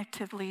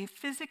 cognitively,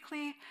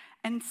 physically,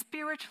 and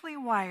spiritually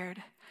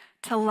wired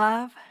to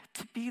love,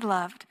 to be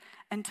loved,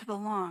 and to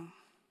belong.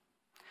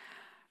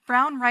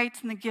 Brown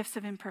writes in The Gifts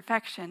of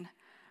Imperfection,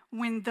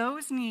 when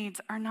those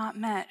needs are not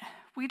met,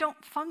 we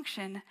don't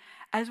function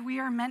as we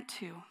are meant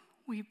to.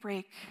 We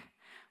break,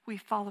 we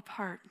fall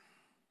apart.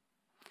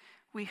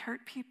 We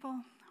hurt people,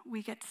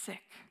 we get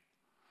sick.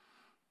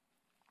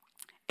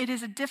 It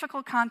is a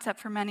difficult concept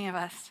for many of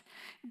us.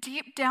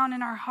 Deep down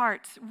in our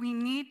hearts, we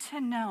need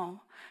to know,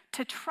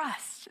 to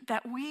trust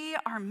that we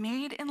are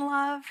made in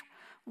love,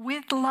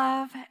 with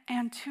love,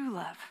 and to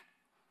love.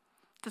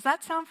 Does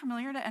that sound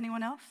familiar to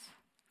anyone else?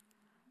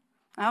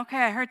 Okay,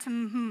 I heard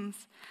some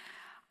hmms.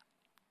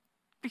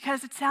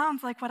 Because it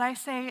sounds like what I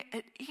say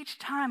each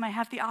time I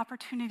have the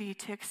opportunity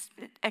to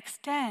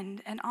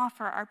extend and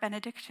offer our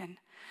benediction,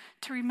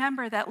 to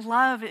remember that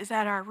love is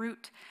at our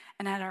root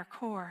and at our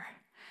core.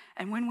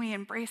 And when we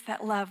embrace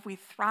that love, we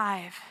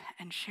thrive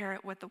and share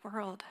it with the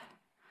world.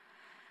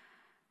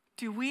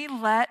 Do we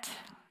let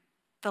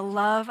the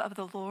love of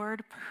the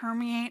Lord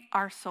permeate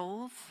our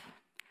souls?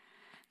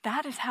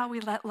 That is how we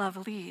let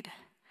love lead.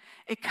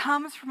 It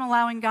comes from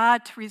allowing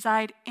God to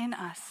reside in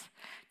us,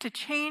 to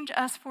change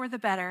us for the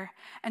better,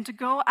 and to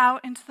go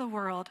out into the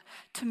world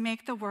to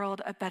make the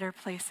world a better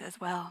place as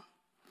well.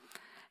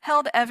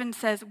 Held Evans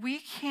says, we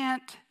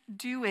can't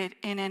do it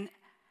in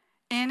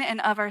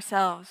and of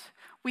ourselves.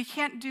 We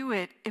can't do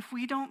it if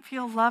we don't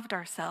feel loved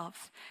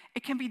ourselves.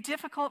 It can be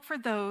difficult for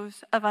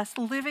those of us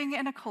living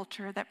in a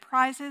culture that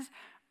prizes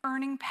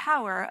earning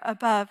power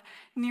above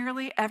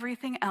nearly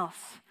everything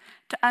else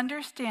to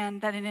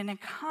understand that in an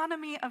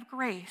economy of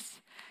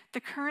grace,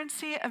 the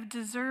currency of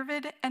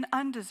deserved and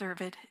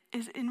undeserved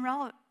is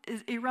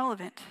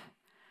irrelevant.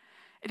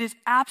 It is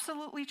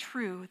absolutely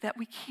true that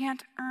we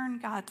can't earn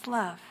God's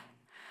love,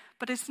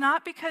 but it's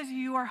not because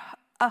you are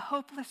a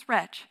hopeless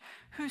wretch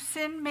whose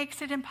sin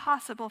makes it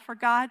impossible for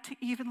God to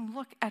even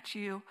look at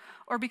you,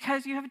 or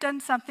because you have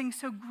done something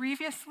so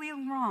grievously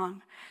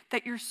wrong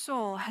that your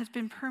soul has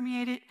been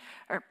permeated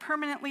or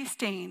permanently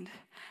stained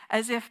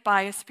as if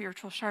by a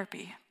spiritual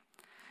Sharpie.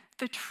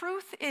 The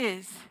truth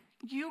is,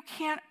 you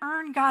can't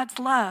earn God's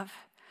love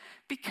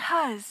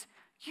because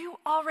you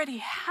already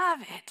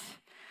have it.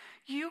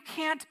 You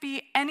can't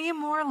be any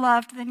more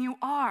loved than you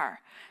are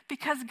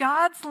because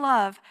God's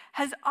love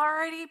has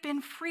already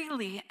been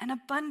freely and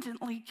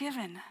abundantly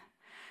given.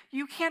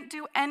 You can't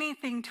do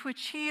anything to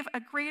achieve a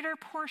greater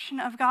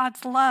portion of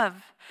God's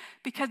love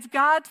because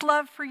God's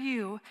love for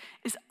you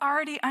is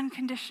already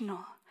unconditional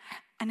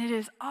and it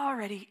is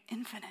already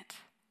infinite.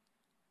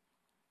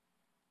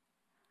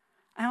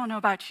 I don't know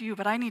about you,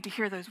 but I need to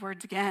hear those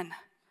words again.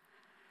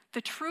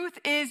 The truth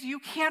is, you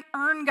can't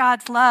earn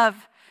God's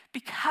love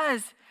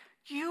because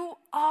you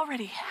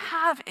already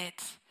have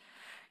it.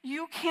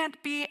 You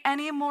can't be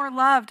any more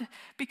loved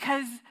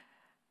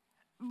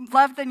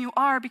than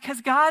you are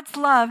because God's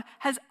love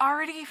has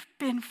already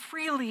been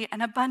freely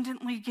and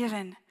abundantly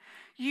given.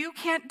 You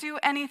can't do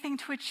anything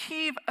to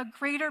achieve a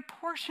greater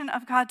portion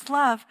of God's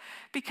love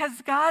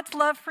because God's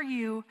love for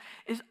you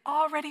is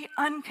already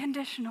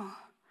unconditional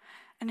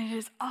and it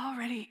is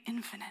already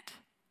infinite.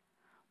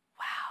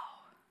 Wow.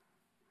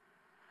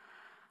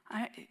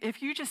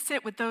 If you just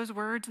sit with those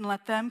words and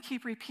let them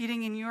keep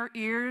repeating in your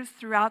ears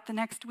throughout the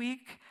next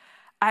week,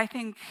 I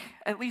think,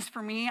 at least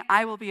for me,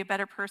 I will be a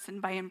better person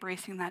by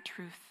embracing that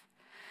truth.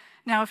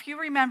 Now, if you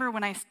remember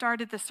when I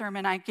started the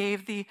sermon, I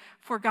gave the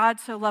 "For God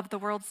So Loved the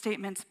World"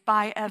 statements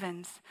by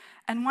Evans,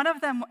 and one of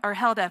them, or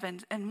Held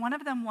Evans, and one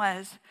of them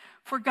was,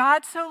 "For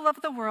God so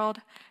loved the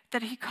world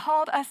that he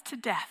called us to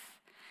death,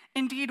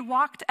 indeed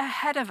walked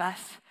ahead of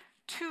us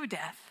to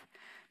death,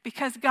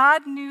 because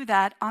God knew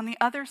that on the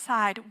other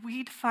side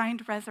we'd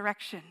find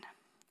resurrection."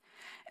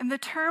 In the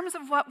terms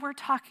of what we're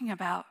talking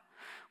about,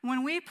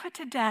 when we put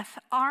to death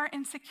our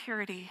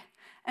insecurity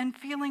and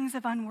feelings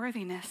of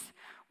unworthiness,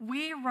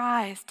 we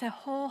rise to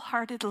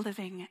wholehearted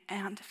living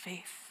and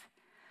faith.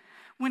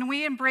 When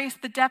we embrace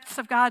the depths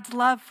of God's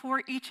love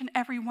for each and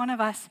every one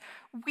of us,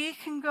 we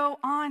can go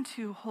on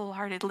to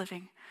wholehearted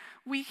living.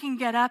 We can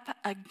get up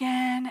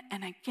again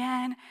and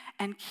again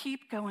and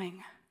keep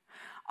going.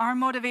 Our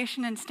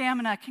motivation and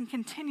stamina can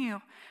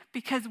continue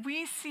because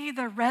we see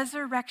the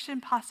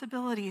resurrection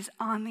possibilities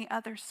on the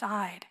other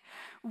side.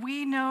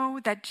 We know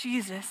that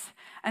Jesus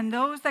and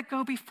those that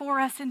go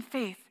before us in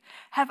faith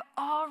have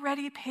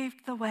already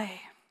paved the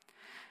way.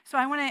 So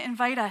I want to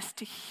invite us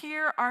to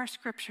hear our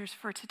scriptures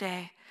for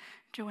today.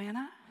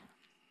 Joanna?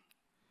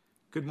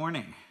 Good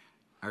morning.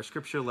 Our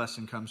scripture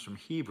lesson comes from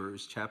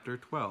Hebrews chapter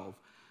 12,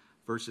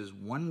 verses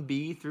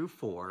 1b through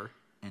 4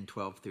 and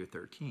 12 through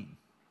 13.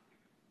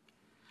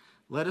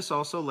 Let us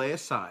also lay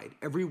aside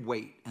every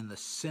weight and the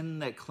sin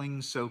that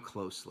clings so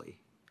closely.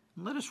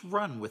 And let us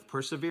run with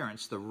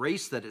perseverance the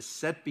race that is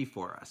set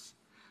before us,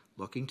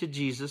 looking to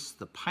Jesus,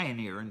 the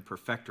pioneer and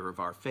perfecter of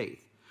our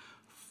faith,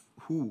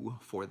 who,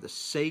 for the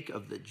sake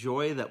of the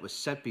joy that was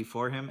set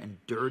before him,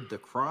 endured the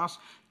cross,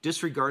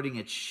 disregarding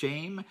its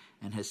shame,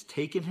 and has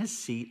taken his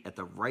seat at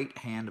the right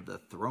hand of the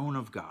throne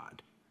of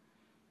God.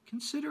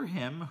 Consider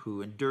him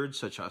who endured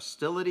such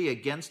hostility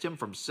against him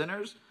from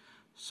sinners,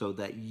 so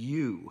that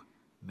you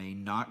may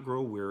not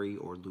grow weary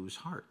or lose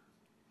heart.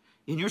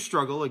 In your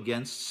struggle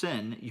against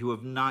sin, you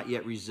have not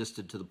yet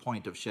resisted to the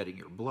point of shedding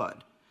your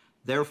blood.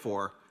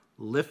 Therefore,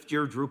 lift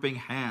your drooping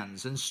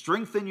hands and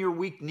strengthen your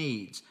weak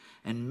knees,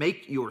 and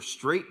make your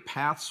straight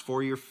paths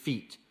for your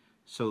feet,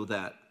 so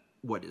that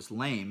what is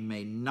lame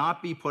may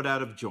not be put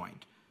out of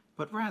joint,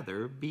 but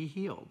rather be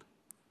healed.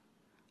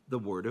 The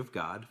word of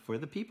God for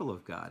the people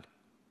of God.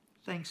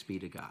 Thanks be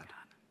to God.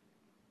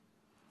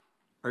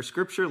 Our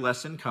scripture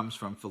lesson comes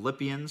from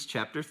Philippians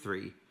chapter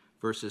 3,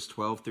 verses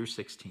 12 through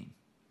 16.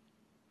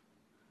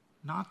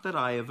 Not that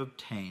I have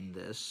obtained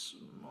this,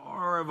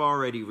 or have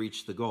already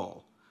reached the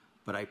goal,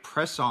 but I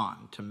press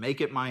on to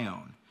make it my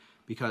own,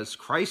 because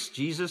Christ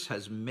Jesus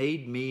has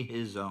made me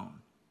his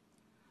own.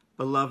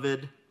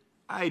 Beloved,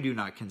 I do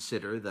not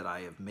consider that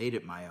I have made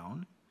it my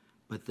own,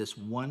 but this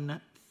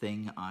one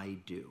thing I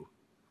do,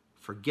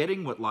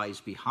 forgetting what lies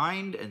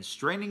behind and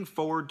straining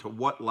forward to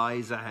what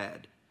lies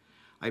ahead.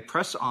 I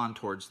press on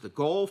towards the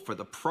goal for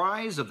the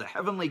prize of the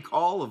heavenly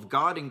call of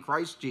God in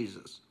Christ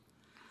Jesus.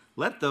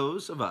 Let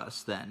those of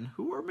us, then,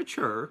 who are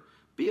mature,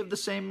 be of the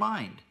same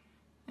mind.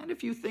 And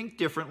if you think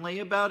differently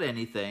about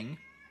anything,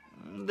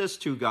 this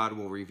too God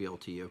will reveal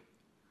to you.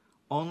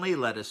 Only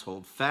let us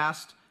hold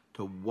fast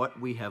to what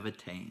we have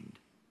attained.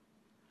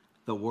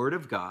 The word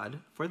of God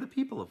for the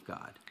people of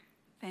God.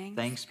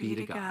 Thanks be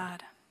to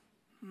God.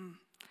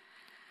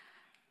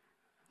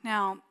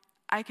 Now,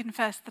 I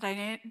confess that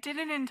I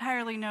didn't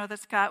entirely know that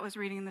Scott was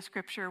reading the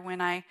scripture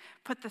when I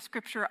put the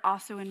scripture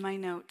also in my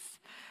notes.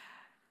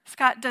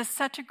 Scott does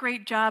such a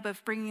great job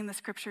of bringing the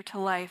scripture to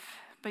life.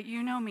 But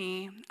you know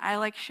me, I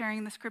like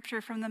sharing the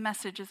scripture from the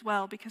Message as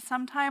well, because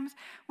sometimes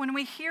when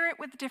we hear it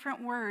with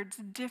different words,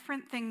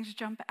 different things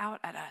jump out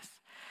at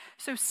us.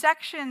 So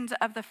sections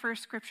of the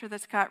first scripture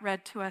that Scott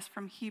read to us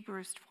from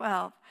Hebrews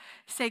 12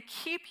 say,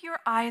 "Keep your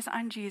eyes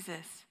on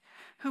Jesus,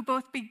 who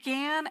both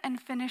began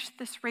and finished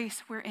this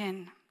race we're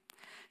in.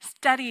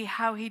 Study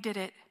how he did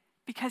it,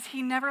 because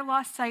he never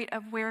lost sight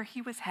of where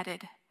he was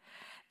headed.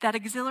 That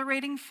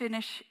exhilarating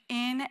finish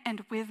in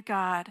and with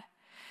God.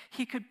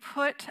 He could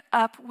put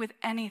up with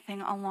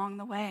anything along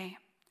the way.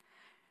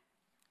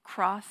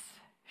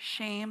 Cross,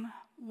 shame,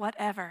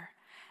 whatever.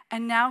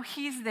 And now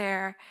he's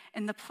there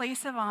in the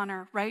place of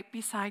honor right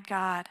beside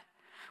God.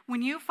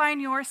 When you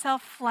find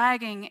yourself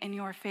flagging in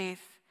your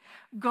faith,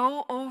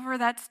 go over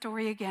that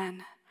story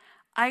again,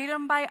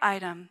 item by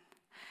item,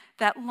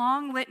 that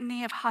long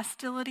litany of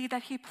hostility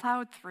that he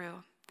plowed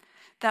through,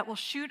 that will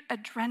shoot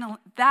adrenaline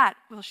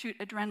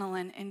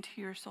into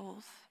your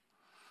souls.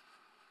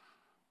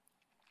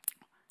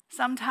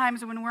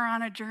 Sometimes when we're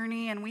on a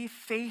journey and we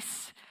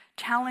face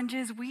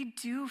challenges, we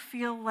do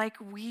feel like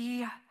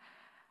we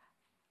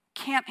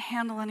can't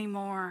handle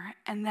anymore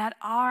and that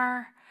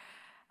our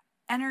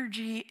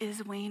energy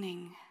is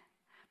waning.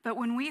 But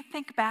when we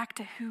think back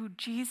to who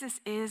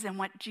Jesus is and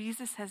what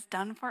Jesus has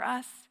done for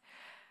us,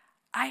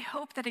 I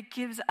hope that it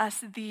gives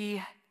us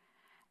the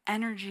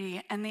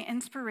energy and the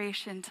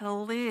inspiration to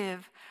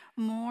live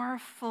more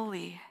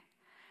fully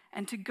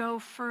and to go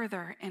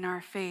further in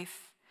our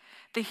faith.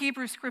 The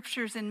Hebrew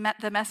scriptures in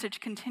the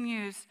Message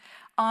continues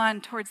on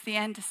towards the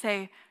end to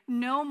say,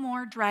 "No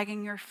more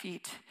dragging your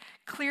feet.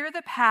 Clear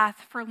the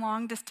path for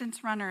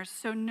long-distance runners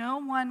so no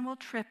one will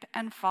trip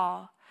and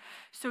fall,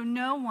 so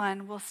no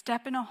one will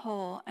step in a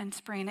hole and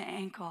sprain an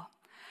ankle.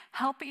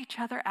 Help each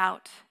other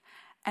out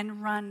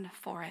and run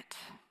for it."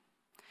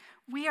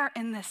 We are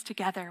in this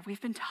together.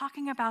 We've been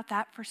talking about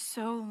that for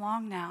so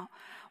long now.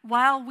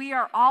 While we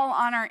are all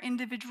on our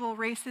individual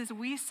races,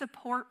 we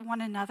support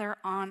one another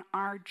on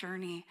our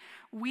journey.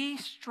 We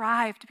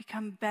strive to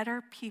become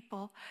better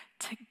people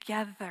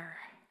together.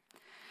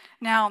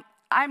 Now,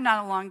 I'm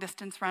not a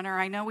long-distance runner.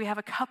 I know we have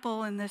a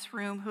couple in this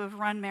room who have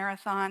run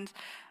marathons.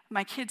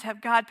 My kids have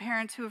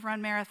godparents who have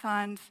run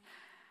marathons,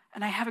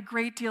 and I have a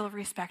great deal of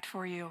respect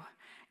for you.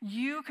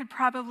 You could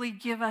probably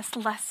give us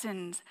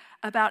lessons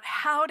about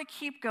how to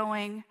keep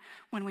going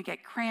when we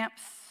get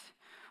cramps,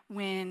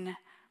 when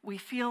we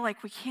feel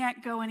like we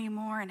can't go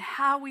anymore, and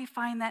how we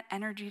find that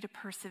energy to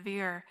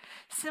persevere.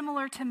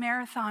 Similar to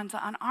marathons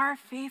on our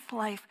faith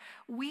life,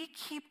 we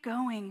keep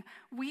going.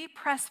 We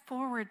press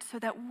forward so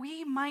that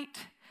we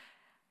might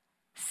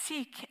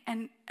seek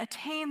and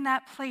attain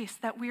that place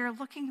that we are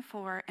looking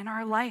for in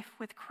our life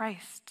with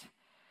Christ.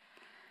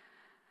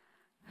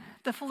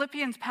 The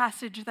Philippians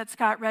passage that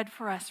Scott read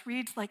for us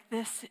reads like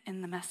this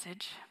in the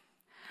Message.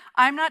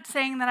 "I'm not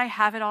saying that I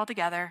have it all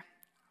together.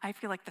 I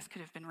feel like this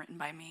could have been written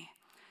by me.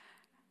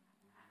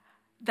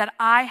 That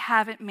I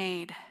have it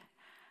made,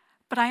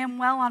 but I am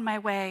well on my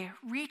way,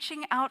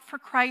 reaching out for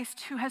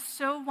Christ who has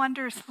so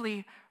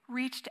wondrously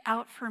reached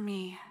out for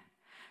me.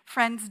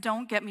 Friends,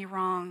 don't get me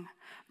wrong.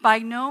 By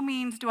no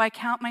means do I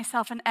count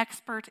myself an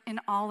expert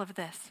in all of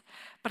this,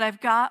 but I've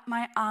got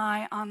my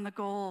eye on the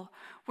goal,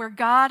 where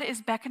God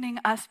is beckoning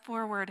us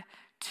forward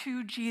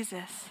to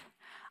Jesus.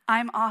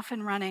 I'm off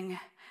and running,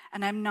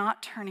 and I'm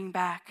not turning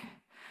back.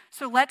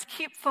 So let's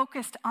keep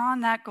focused on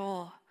that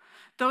goal.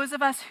 those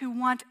of us who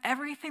want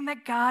everything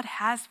that God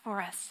has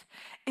for us.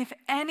 If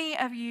any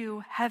of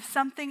you have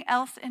something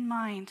else in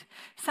mind,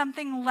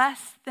 something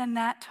less than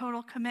that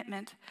total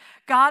commitment,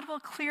 God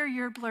will clear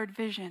your blurred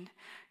vision.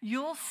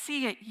 You'll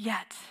see it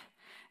yet.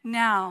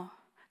 Now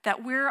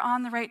that we're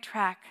on the right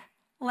track,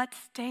 let's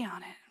stay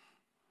on it.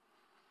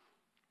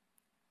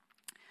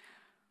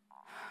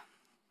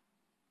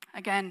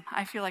 Again,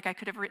 I feel like I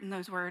could have written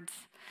those words.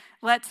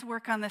 Let's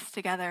work on this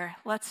together.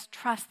 Let's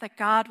trust that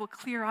God will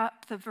clear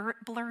up the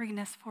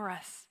blurriness for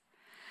us.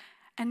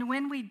 And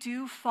when we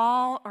do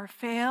fall or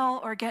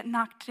fail or get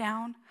knocked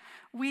down,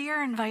 we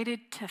are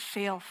invited to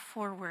fail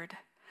forward,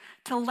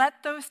 to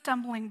let those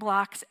stumbling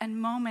blocks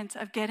and moments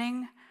of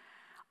getting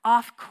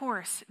off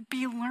course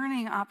be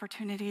learning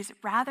opportunities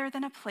rather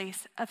than a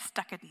place of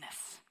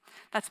stuckedness.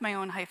 That's my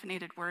own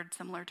hyphenated word,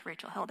 similar to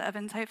Rachel Held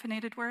Evans'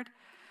 hyphenated word.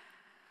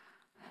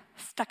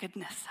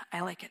 Stuckedness,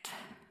 I like it.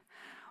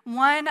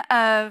 One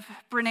of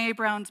Brené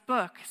Brown's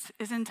books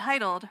is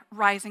entitled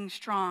Rising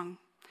Strong.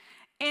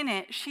 In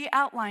it, she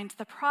outlines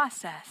the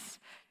process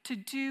to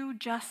do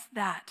just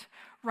that,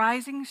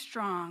 rising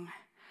strong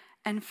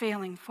and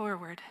failing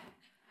forward.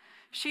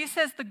 She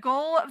says the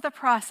goal of the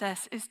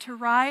process is to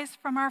rise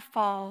from our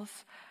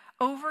falls,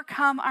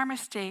 overcome our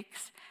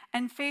mistakes,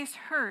 and face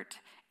hurt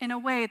in a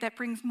way that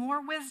brings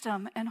more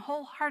wisdom and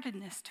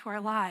wholeheartedness to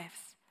our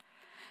lives.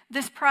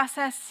 This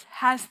process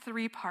has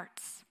 3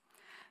 parts: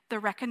 the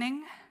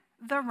reckoning,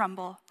 the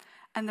rumble,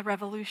 and the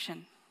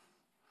revolution.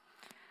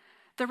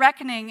 The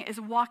reckoning is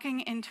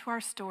walking into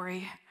our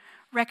story,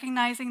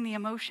 recognizing the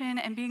emotion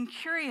and being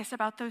curious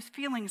about those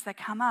feelings that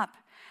come up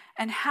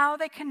and how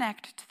they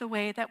connect to the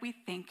way that we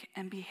think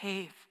and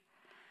behave.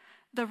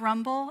 The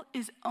rumble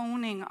is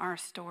owning our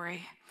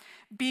story,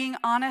 being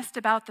honest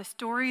about the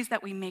stories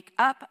that we make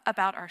up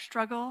about our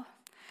struggle,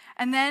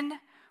 and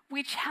then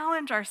we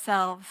challenge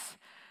ourselves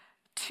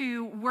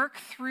to work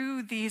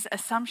through these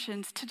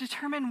assumptions to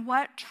determine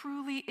what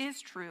truly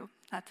is true.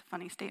 That's a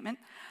funny statement.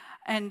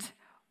 And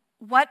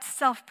what's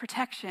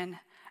self-protection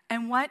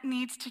and what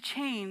needs to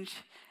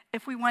change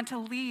if we want to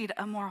lead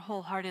a more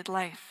wholehearted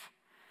life.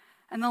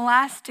 And the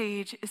last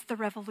stage is the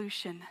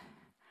revolution,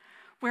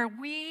 where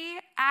we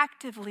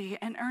actively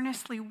and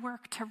earnestly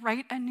work to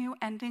write a new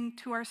ending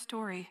to our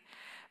story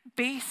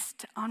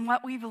based on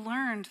what we've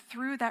learned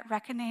through that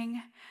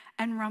reckoning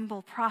and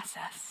rumble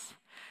process.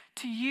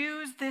 To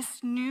use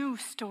this new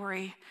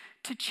story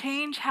to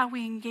change how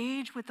we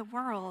engage with the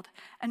world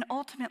and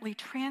ultimately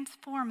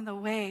transform the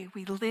way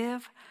we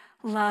live,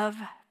 love,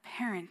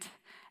 parent,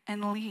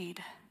 and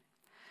lead.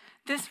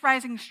 This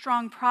rising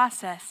strong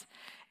process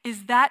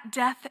is that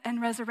death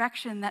and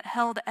resurrection that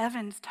Held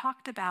Evans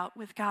talked about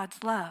with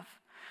God's love.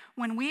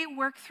 When we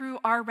work through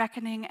our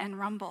reckoning and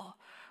rumble,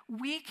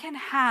 we can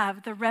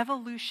have the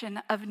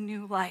revolution of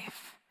new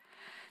life.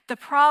 The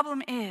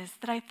problem is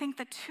that I think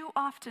that too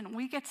often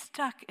we get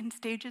stuck in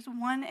stages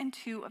 1 and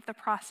 2 of the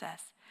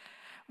process.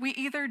 We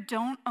either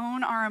don't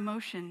own our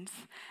emotions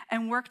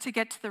and work to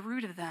get to the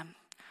root of them,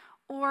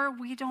 or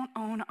we don't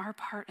own our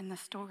part in the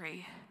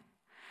story.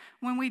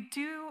 When we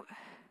do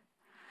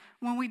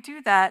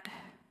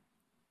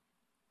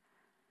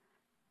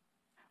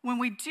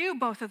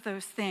both of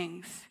those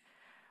things,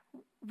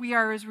 we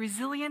are as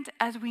resilient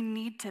as we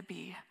need to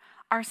be.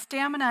 Our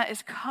stamina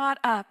is caught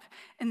up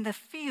in the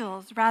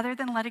feels rather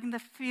than letting the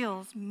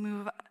feels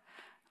move.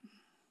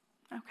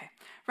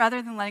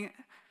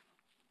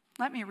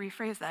 Let me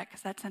rephrase that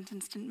because that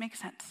sentence didn't make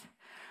sense.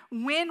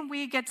 When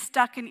we get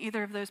stuck in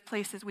either of those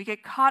places, we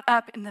get caught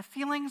up in the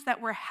feelings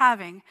that we're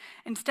having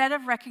instead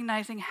of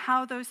recognizing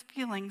how those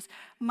feelings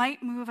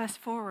might move us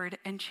forward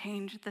and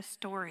change the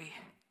story.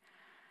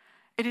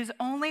 It is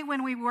only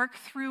when we work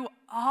through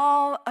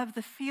all of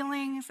the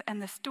feelings and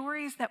the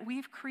stories that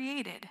we've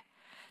created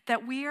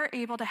that we are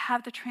able to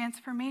have the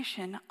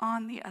transformation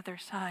on the other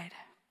side.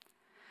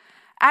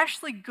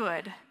 Ashley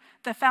Good,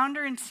 the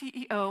founder and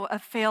CEO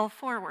of Fail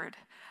Forward,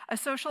 a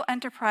social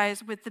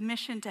enterprise with the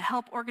mission to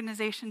help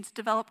organizations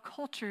develop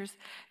cultures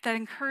that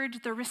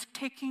encourage the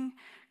risk-taking,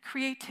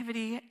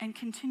 creativity, and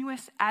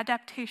continuous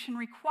adaptation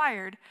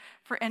required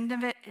for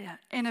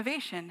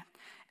innovation,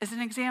 is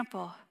an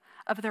example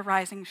of the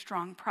Rising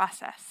Strong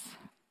process.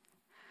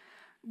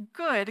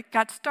 Good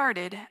got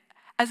started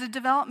as a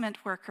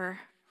development worker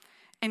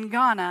in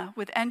Ghana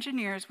with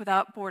Engineers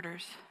Without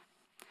Borders,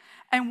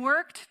 and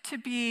worked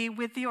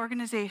with the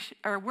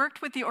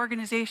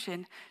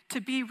organization to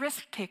be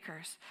risk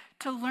takers,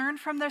 to learn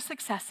from their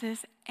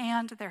successes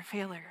and their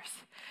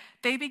failures.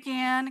 They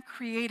began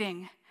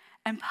creating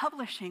and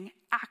publishing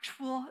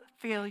actual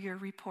failure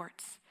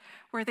reports,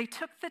 where they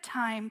took the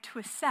time to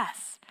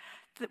assess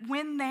that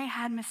when they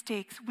had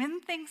mistakes,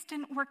 when things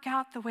didn't work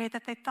out the way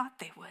that they thought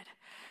they would,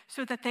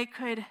 so that they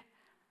could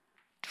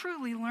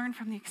truly learn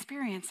from the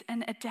experience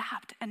and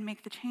adapt and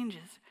make the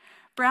changes.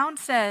 Brown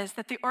says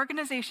that the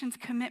organization's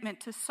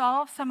commitment to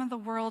solve some of the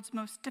world's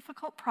most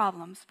difficult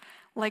problems,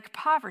 like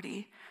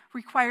poverty,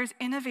 requires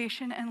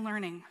innovation and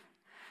learning.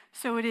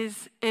 So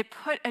it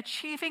put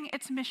achieving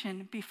its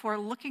mission before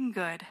looking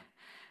good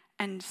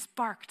and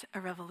sparked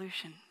a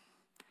revolution.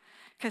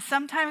 Because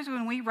sometimes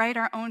when we write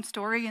our own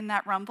story in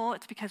that rumble,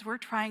 it's because we're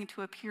trying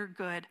to appear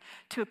good,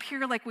 to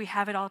appear like we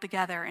have it all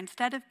together,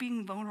 instead of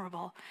being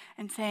vulnerable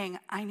and saying,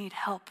 I need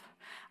help,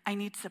 I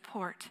need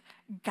support,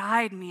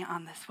 guide me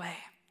on this way.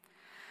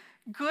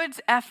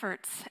 Good's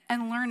efforts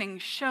and learning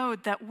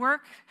showed that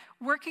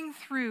working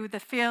through the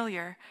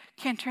failure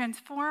can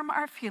transform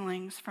our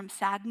feelings from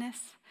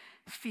sadness,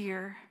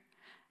 fear,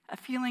 a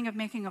feeling of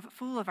making a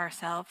fool of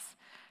ourselves,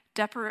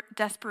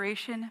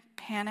 desperation,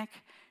 panic,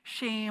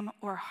 shame,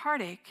 or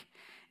heartache,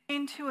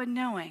 into a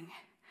knowing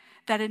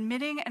that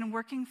admitting and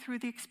working through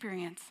the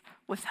experience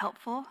was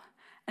helpful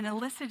and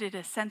elicited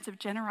a sense of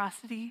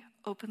generosity,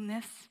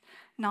 openness,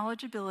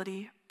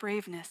 knowledgeability,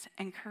 braveness,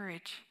 and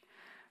courage.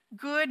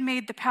 Good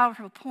made the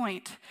powerful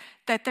point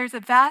that there's a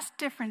vast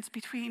difference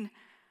between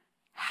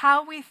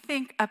how we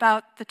think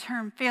about the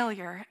term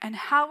failure and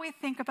how we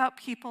think about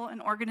people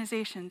and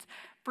organizations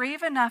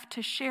brave enough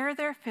to share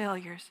their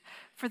failures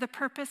for the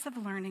purpose of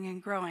learning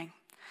and growing.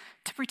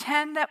 To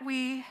pretend that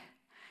we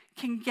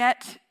can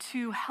get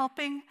to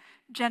helping,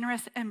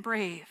 generous, and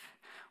brave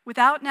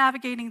without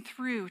navigating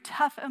through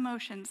tough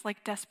emotions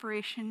like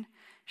desperation,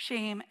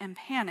 shame, and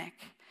panic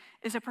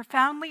is a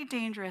profoundly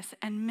dangerous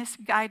and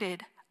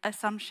misguided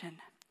assumption.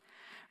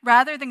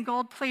 Rather than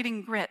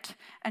gold-plating grit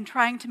and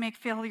trying to make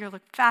failure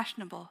look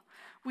fashionable,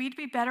 we'd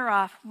be better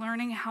off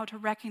learning how to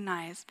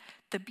recognize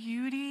the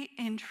beauty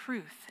in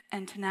truth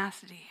and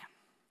tenacity.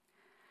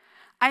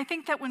 I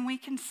think that when we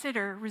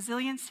consider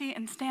resiliency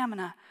and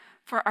stamina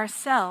for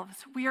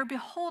ourselves, we are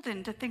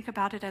beholden to think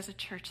about it as a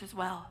church as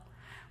well.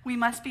 We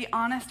must be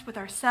honest with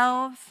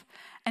ourselves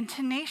and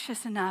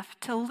tenacious enough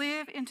to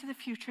live into the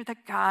future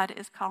that God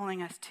is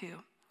calling us to.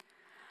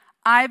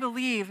 I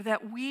believe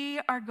that we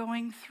are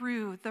going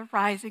through the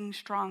rising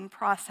strong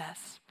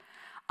process.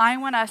 I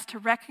want us to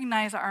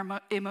recognize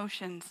our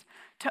emotions,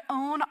 to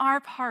own our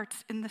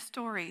parts in the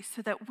story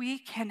so that we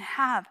can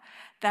have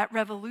that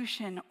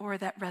revolution or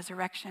that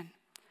resurrection.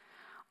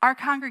 Our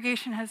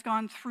congregation has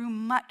gone through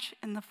much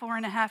in the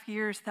 4.5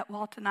 years that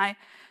Walt and I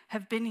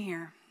have been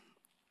here.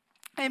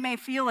 It may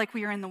feel like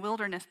we are in the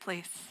wilderness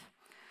place.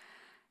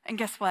 And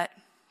guess what?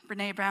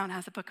 Brene Brown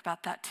has a book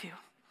about that too.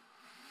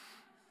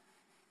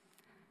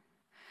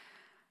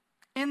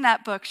 In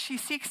that book, she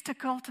seeks to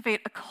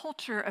cultivate a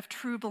culture of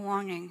true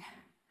belonging.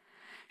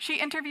 She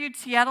interviewed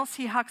Seattle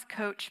Seahawks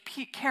coach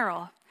Pete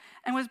Carroll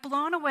and was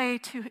blown away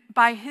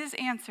by his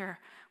answer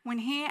when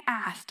he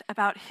asked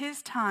about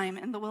his time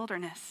in the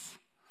wilderness.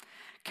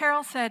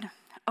 Carroll said,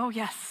 "Oh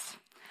yes,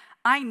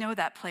 I know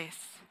that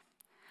place.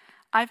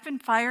 I've been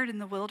fired in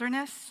the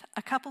wilderness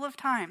a couple of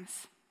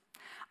times.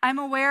 I'm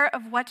aware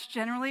of what's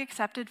generally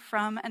accepted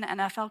from an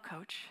NFL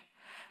coach.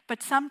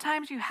 But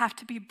sometimes you have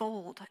to be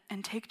bold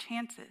and take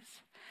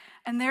chances.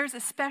 And there's a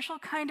special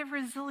kind of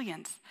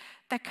resilience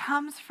that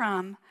comes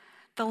from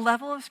the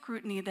level of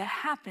scrutiny that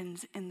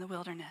happens in the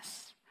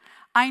wilderness.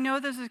 I know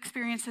those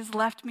experiences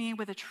left me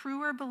with a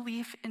truer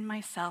belief in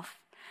myself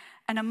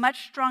and a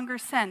much stronger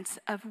sense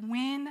of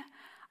when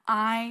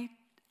I'm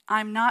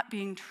not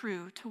being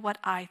true to what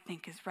I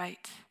think is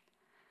right."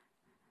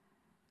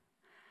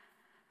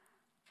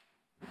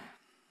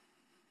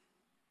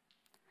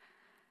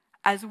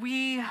 As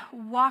we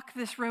walk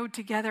this road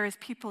together as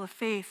people of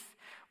faith,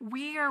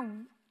 we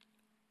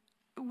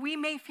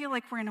may feel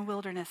like we're in a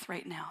wilderness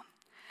right now.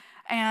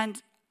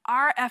 And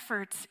our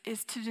efforts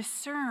is to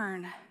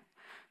discern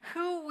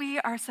who we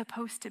are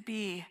supposed to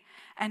be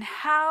and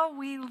how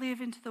we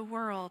live into the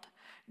world,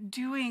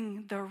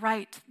 doing the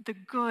right, the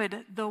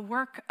good, the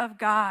work of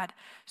God,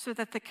 so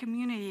that the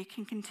community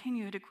can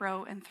continue to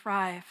grow and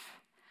thrive.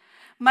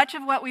 Much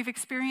of what we've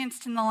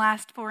experienced in the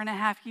last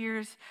 4.5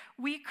 years,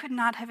 we could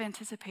not have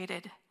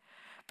anticipated.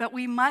 But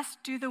we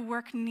must do the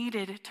work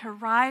needed to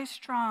rise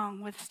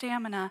strong with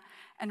stamina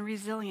and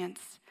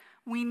resilience.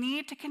 We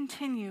need to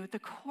continue the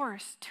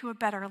course to a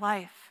better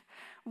life.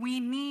 We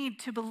need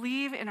to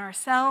believe in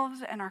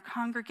ourselves and our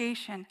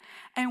congregation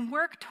and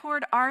work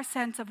toward our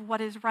sense of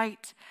what is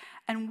right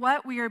and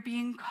what we are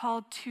being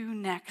called to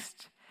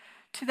next.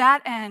 To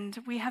that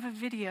end, we have a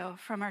video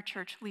from our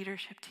church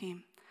leadership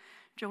team.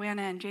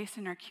 Joanna and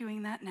Jason are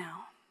cueing that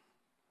now.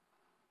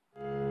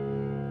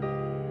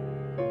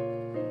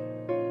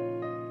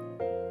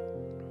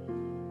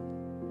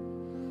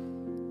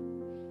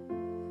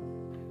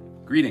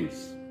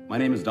 Greetings. My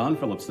name is Don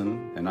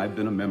Phillipson, and I've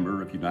been a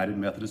member of United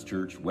Methodist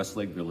Church,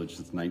 Westlake Village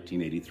since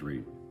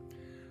 1983.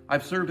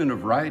 I've served in a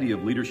variety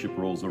of leadership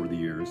roles over the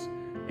years,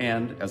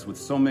 and as with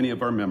so many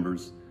of our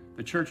members,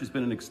 the church has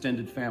been an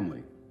extended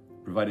family,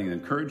 providing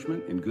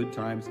encouragement in good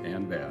times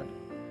and bad.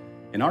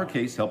 In our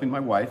case, helping my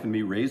wife and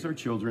me raise our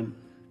children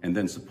and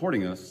then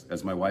supporting us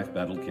as my wife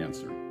battled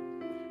cancer.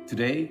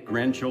 Today,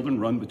 grandchildren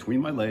run between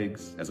my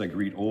legs as I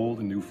greet old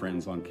and new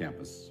friends on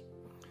campus.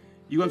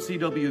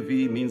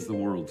 UMCWV means the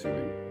world to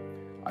me.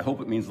 I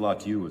hope it means a lot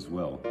to you as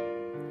well.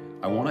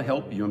 I want to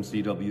help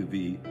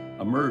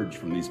UMCWV emerge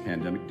from these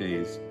pandemic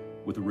days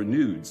with a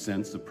renewed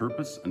sense of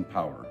purpose and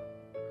power.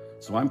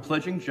 So I'm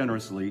pledging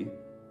generously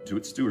to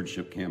its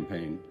stewardship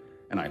campaign,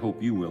 and I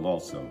hope you will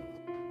also.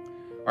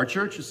 Our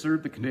church has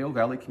served the Conejo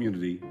Valley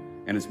community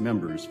and its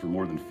members for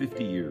more than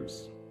 50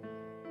 years.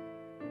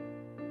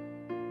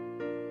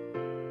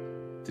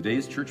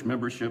 Today's church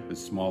membership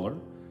is smaller,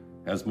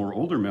 has more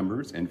older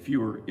members, and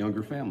fewer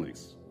younger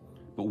families.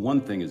 But one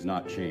thing has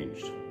not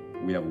changed.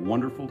 We have a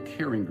wonderful,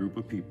 caring group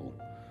of people.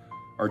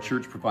 Our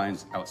church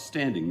provides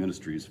outstanding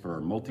ministries for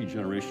our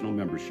multi-generational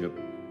membership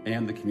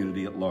and the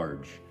community at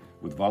large,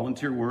 with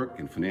volunteer work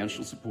and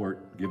financial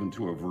support given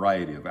to a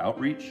variety of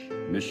outreach,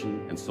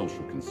 mission, and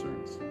social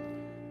concerns.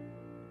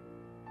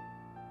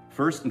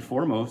 First and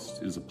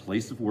foremost, it is a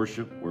place of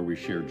worship where we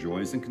share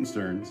joys and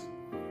concerns,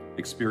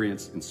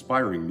 experience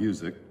inspiring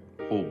music,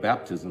 hold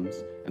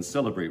baptisms, and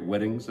celebrate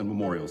weddings and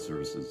memorial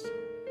services.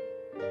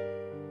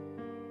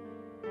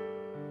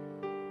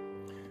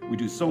 We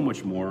do so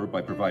much more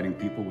by providing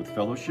people with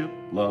fellowship,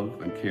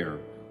 love, and care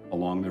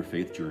along their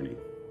faith journey.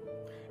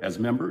 As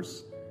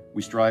members,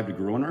 we strive to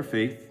grow in our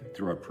faith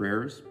through our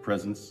prayers,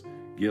 presence,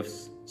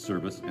 gifts,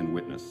 service, and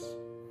witness.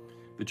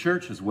 The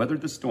church has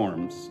weathered the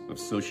storms of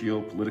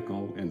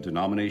socio-political and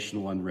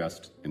denominational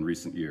unrest in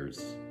recent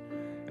years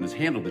and has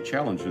handled the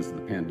challenges of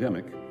the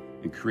pandemic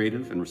in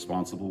creative and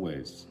responsible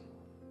ways.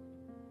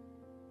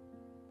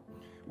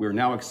 We are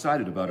now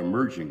excited about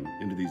emerging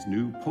into these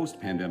new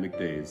post-pandemic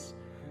days,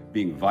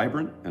 being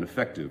vibrant and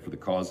effective for the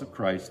cause of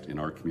Christ in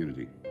our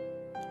community.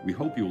 We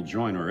hope you will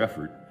join our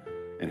effort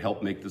and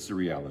help make this a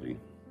reality.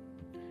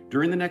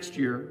 During the next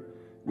year,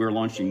 we are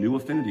launching new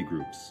affinity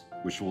groups,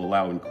 which will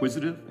allow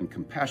inquisitive and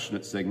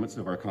compassionate segments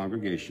of our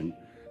congregation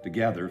to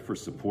gather for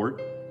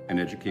support and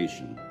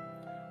education.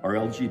 Our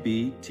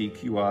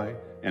LGBTQI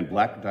and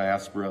Black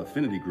diaspora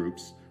affinity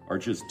groups are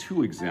just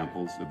two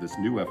examples of this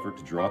new effort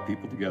to draw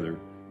people together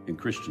in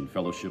Christian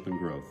fellowship and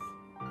growth.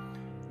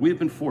 We have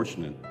been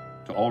fortunate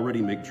to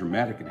already make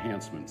dramatic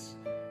enhancements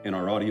in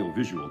our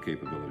audio-visual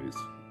capabilities,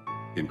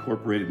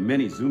 incorporated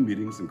many Zoom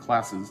meetings and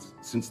classes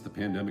since the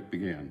pandemic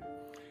began,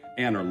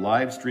 and are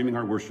live streaming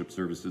our worship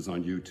services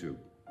on YouTube,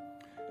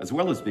 as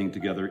well as being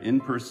together in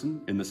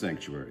person in the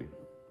sanctuary.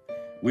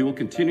 We will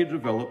continue to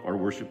develop our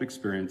worship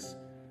experience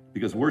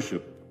because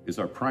worship is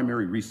our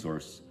primary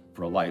resource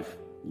for a life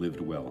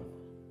lived well.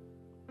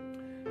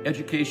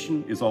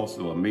 Education is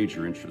also a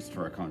major interest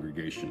for our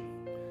congregation.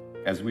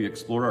 As we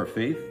explore our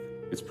faith,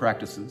 its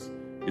practices,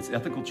 its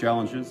ethical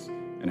challenges,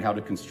 and how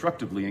to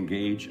constructively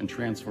engage and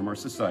transform our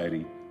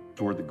society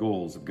toward the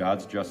goals of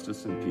God's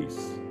justice and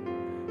peace.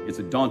 It's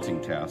a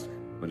daunting task,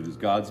 but it is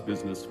God's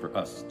business for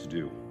us to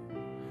do.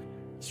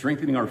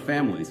 Strengthening our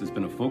families has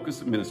been a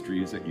focus of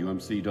ministries at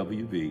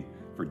UMCWV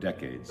for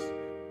decades.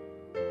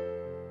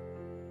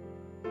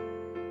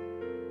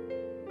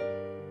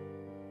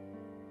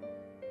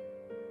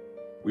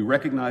 We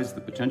recognize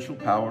the potential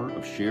power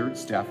of shared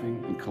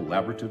staffing and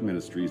collaborative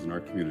ministries in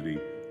our community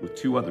with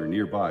two other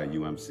nearby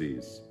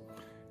UMCs.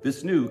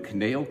 This new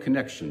Conejo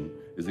Connection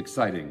is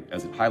exciting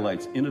as it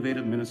highlights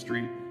innovative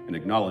ministry and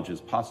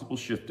acknowledges possible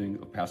shifting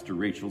of Pastor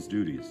Rachel's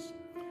duties.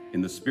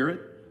 In the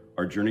spirit,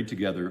 our journey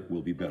together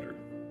will be better.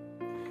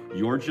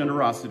 Your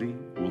generosity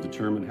will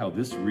determine how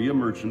this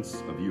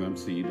reemergence of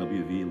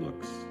UMCWV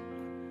looks.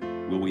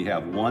 Will we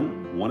have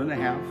 1,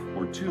 1.5,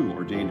 or 2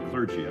 ordained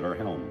clergy at our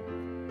helm?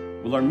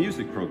 Will our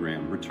music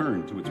program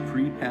return to its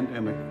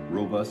pre-pandemic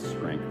robust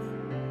strength?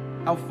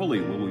 How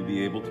fully will we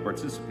be able to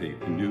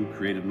participate in new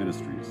creative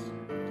ministries?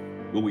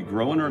 Will we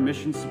grow in our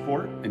mission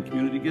support and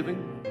community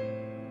giving?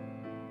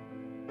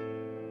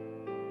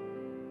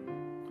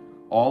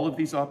 All of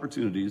these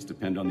opportunities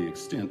depend on the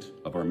extent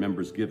of our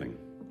members' giving.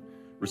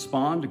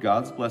 Respond to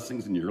God's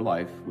blessings in your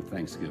life with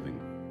thanksgiving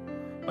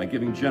by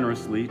giving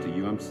generously to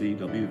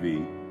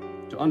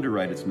UMCWV to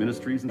underwrite its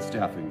ministries and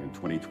staffing in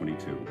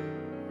 2022.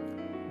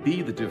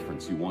 Be the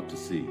difference you want to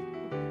see.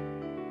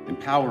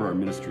 Empower our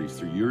ministries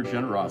through your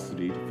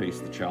generosity to face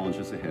the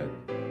challenges ahead.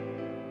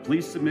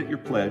 Please submit your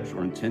pledge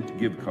or intent to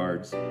give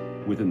cards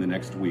within the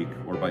next week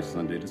or by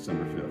Sunday,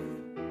 December 5th.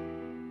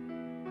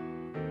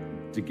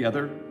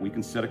 Together, we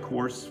can set a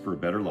course for a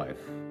better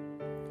life.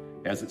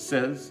 As it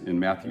says in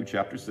Matthew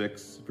chapter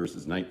 6,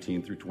 verses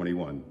 19 through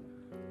 21,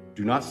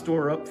 "Do not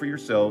store up for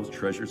yourselves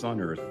treasures on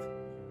earth,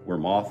 where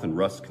moth and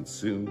rust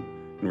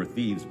consume, nor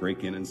thieves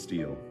break in and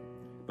steal.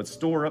 But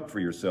store up for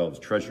yourselves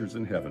treasures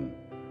in heaven,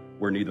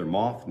 where neither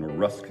moth nor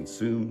rust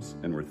consumes,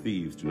 and where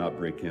thieves do not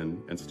break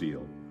in and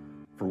steal.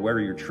 For where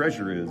your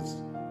treasure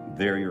is,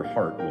 there your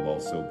heart will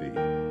also be."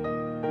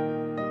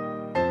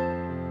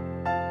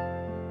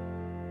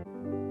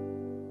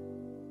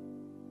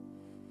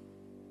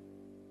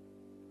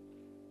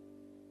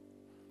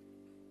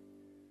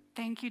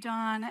 Thank you,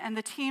 Don, and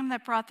the team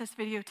that brought this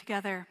video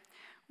together.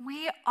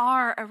 We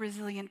are a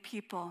resilient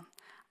people.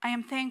 I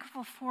am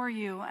thankful for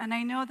you, and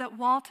I know that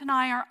Walt and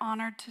I are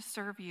honored to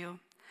serve you.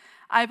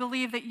 I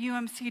believe that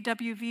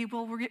UMCWV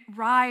will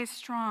rise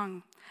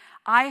strong.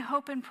 I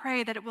hope and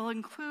pray that it will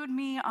include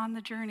me on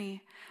the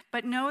journey,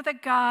 but know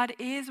that God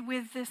is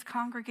with this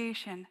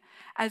congregation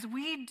as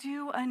we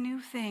do a new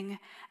thing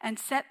and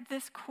set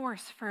this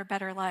course for a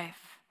better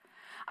life.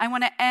 I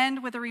want to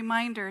end with a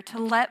reminder to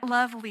let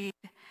love lead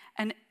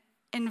and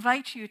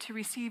invite you to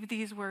receive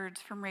these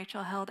words from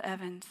Rachel Held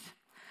Evans.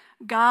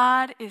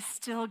 God is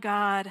still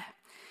God.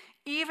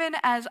 Even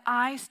as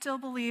I still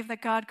believe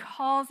that God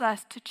calls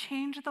us to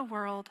change the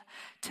world,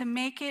 to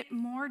make it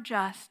more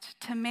just,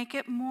 to make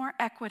it more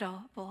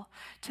equitable,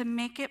 to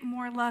make it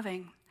more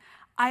loving,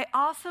 I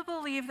also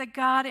believe that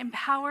God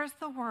empowers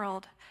the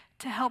world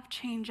to help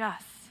change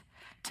us,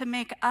 to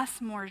make us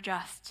more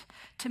just,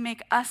 to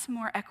make us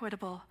more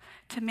equitable,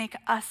 to make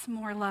us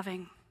more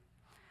loving.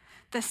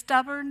 The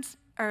stubbornness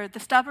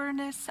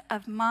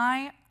of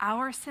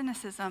our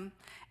cynicism,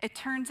 it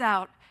turns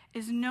out,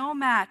 is no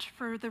match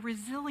for the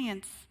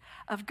resilience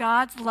of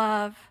God's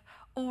love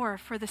or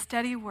for the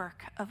steady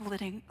work of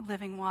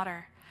living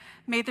water.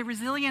 May the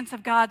resilience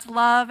of God's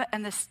love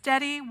and the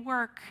steady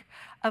work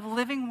of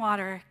living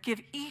water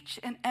give each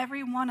and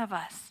every one of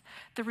us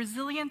the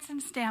resilience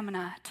and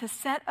stamina to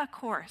set a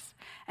course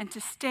and to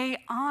stay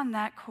on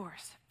that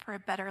course for a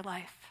better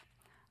life.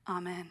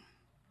 Amen.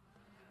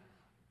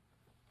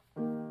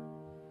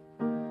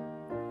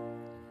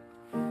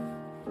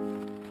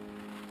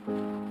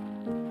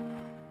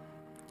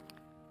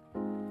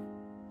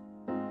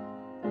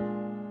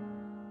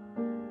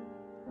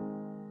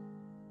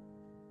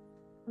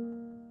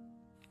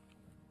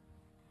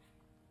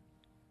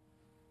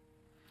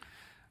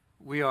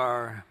 We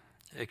are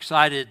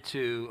excited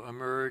to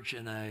emerge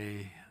in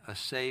a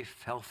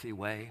safe, healthy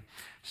way,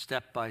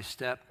 step by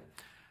step,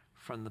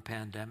 from the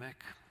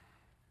pandemic.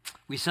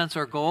 We sense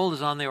our goal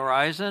is on the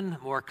horizon,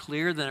 more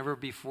clear than ever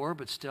before,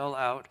 but still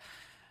out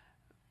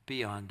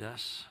beyond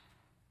us.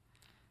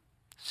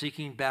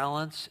 Seeking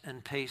balance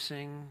and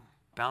pacing,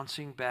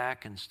 bouncing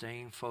back and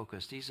staying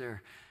focused. These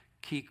are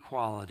key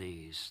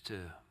qualities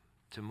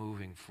to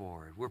moving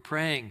forward. We're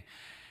praying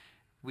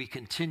we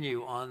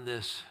continue on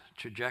this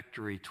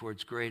trajectory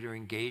towards greater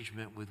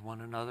engagement with one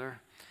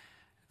another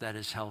that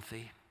is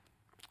healthy.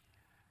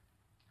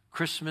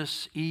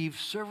 Christmas Eve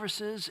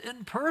services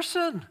in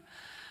person.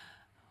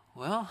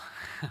 Well,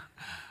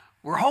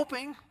 we're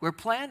hoping, we're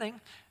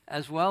planning,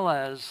 as well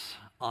as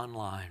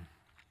online.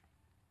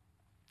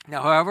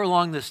 Now, however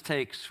long this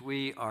takes,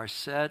 we are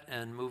set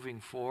and moving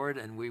forward,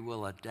 and we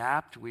will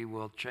adapt, we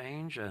will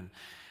change, and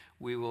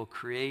we will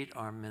create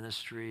our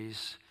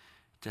ministries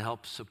to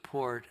help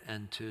support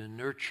and to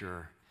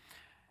nurture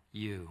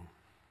you.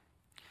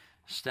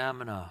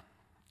 Stamina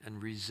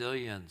and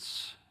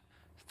resilience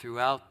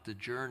throughout the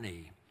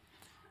journey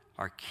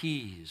are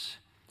keys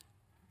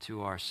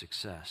to our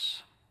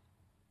success.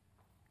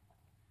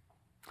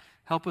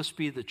 Help us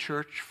be the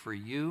church for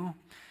you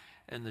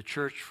and the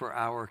church for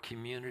our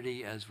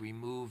community as we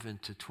move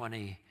into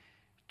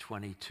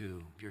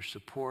 2022. Your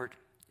support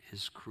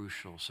is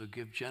crucial, so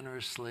give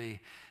generously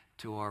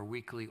to our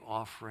weekly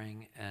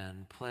offering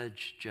and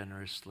pledge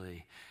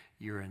generously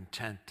your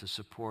intent to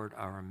support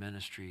our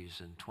ministries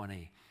in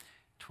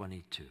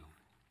 2022.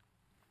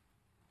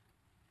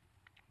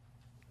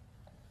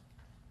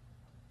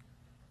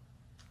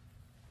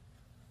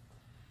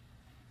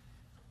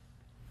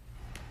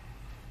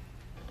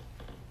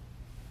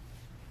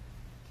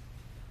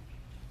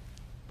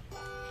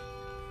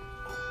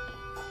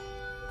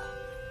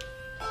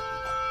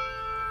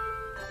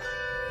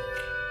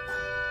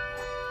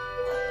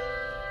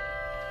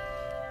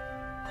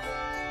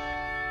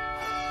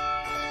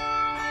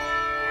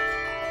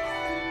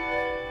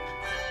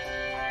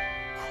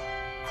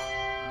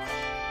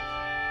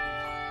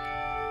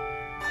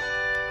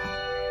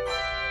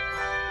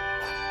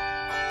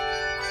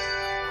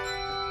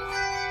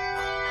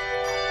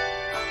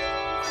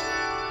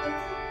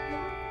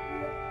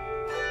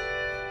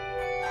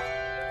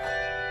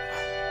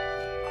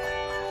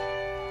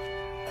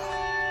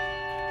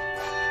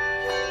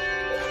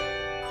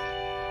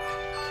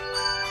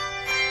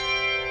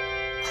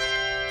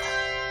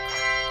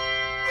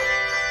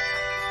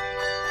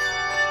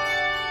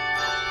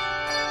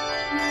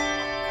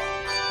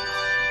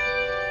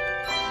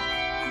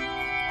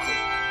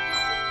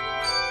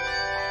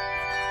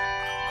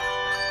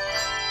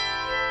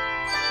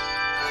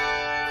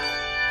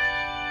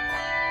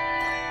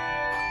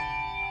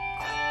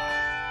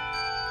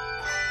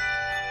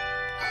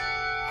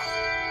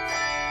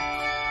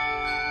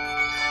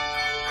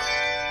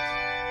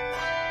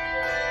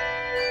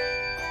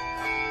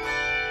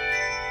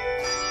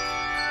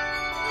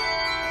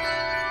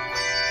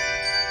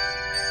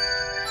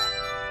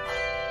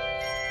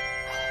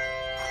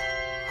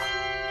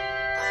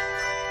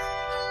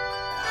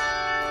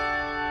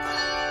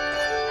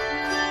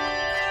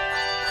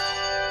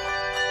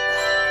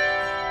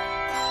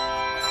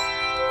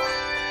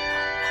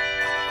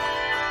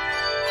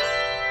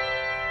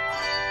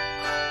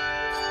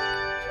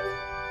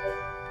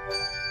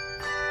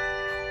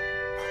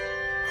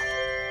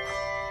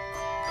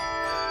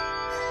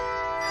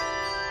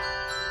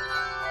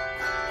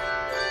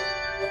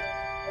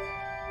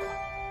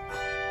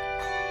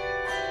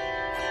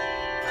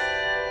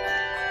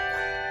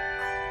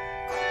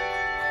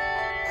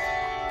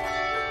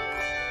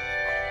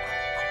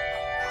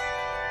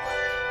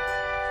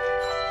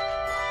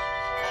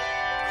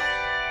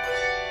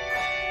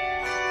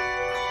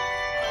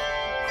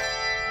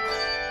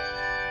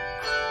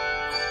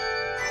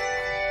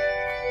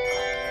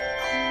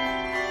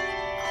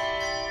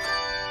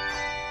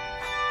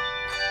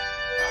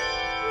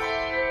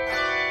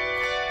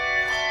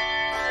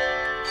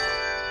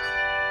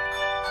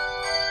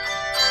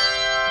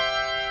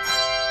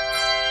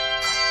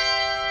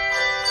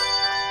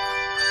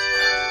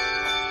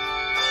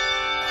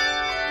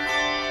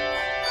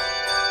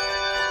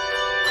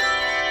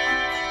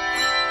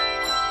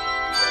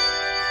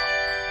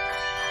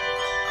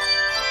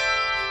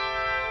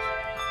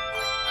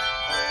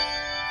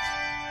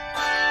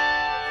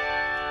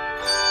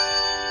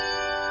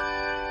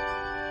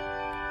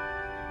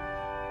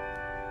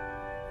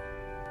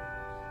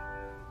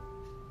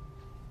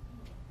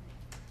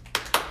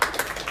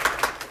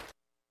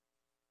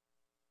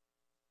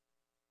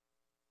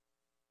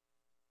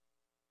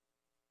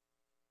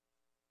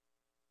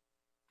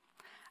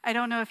 I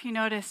don't know if you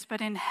noticed,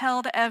 but in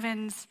Held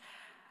Evans'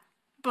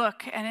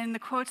 book and in the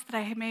quotes that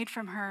I had made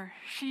from her,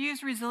 she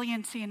used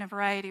resiliency in a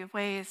variety of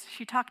ways.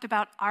 She talked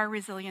about our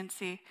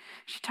resiliency.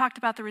 She talked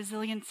about the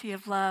resiliency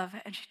of love,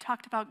 and she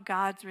talked about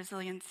God's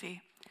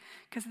resiliency.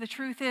 Because the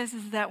truth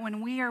is that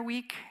when we are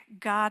weak,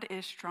 God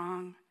is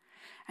strong,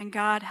 and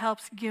God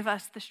helps give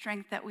us the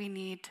strength that we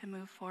need to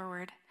move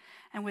forward.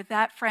 And with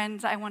that,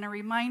 friends, I want to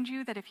remind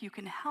you that if you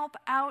can help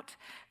out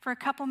for a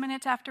couple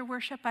minutes after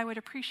worship, I would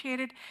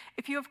appreciate it.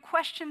 If you have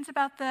questions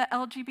about the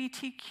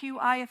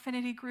LGBTQI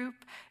affinity group,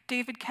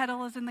 David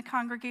Kettle is in the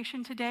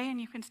congregation today,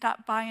 and you can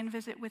stop by and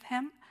visit with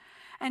him.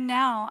 And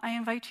now I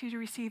invite you to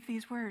receive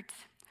these words.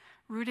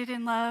 Rooted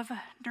in love,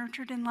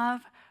 nurtured in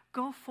love,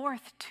 go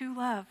forth to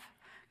love.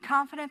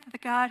 Confident that the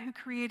God who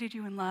created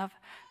you in love,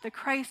 the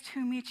Christ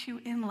who meets you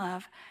in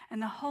love,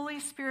 and the Holy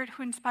Spirit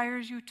who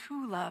inspires you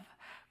to love,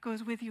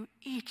 goes with you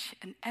each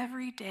and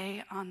every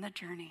day on the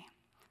journey.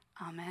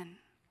 Amen.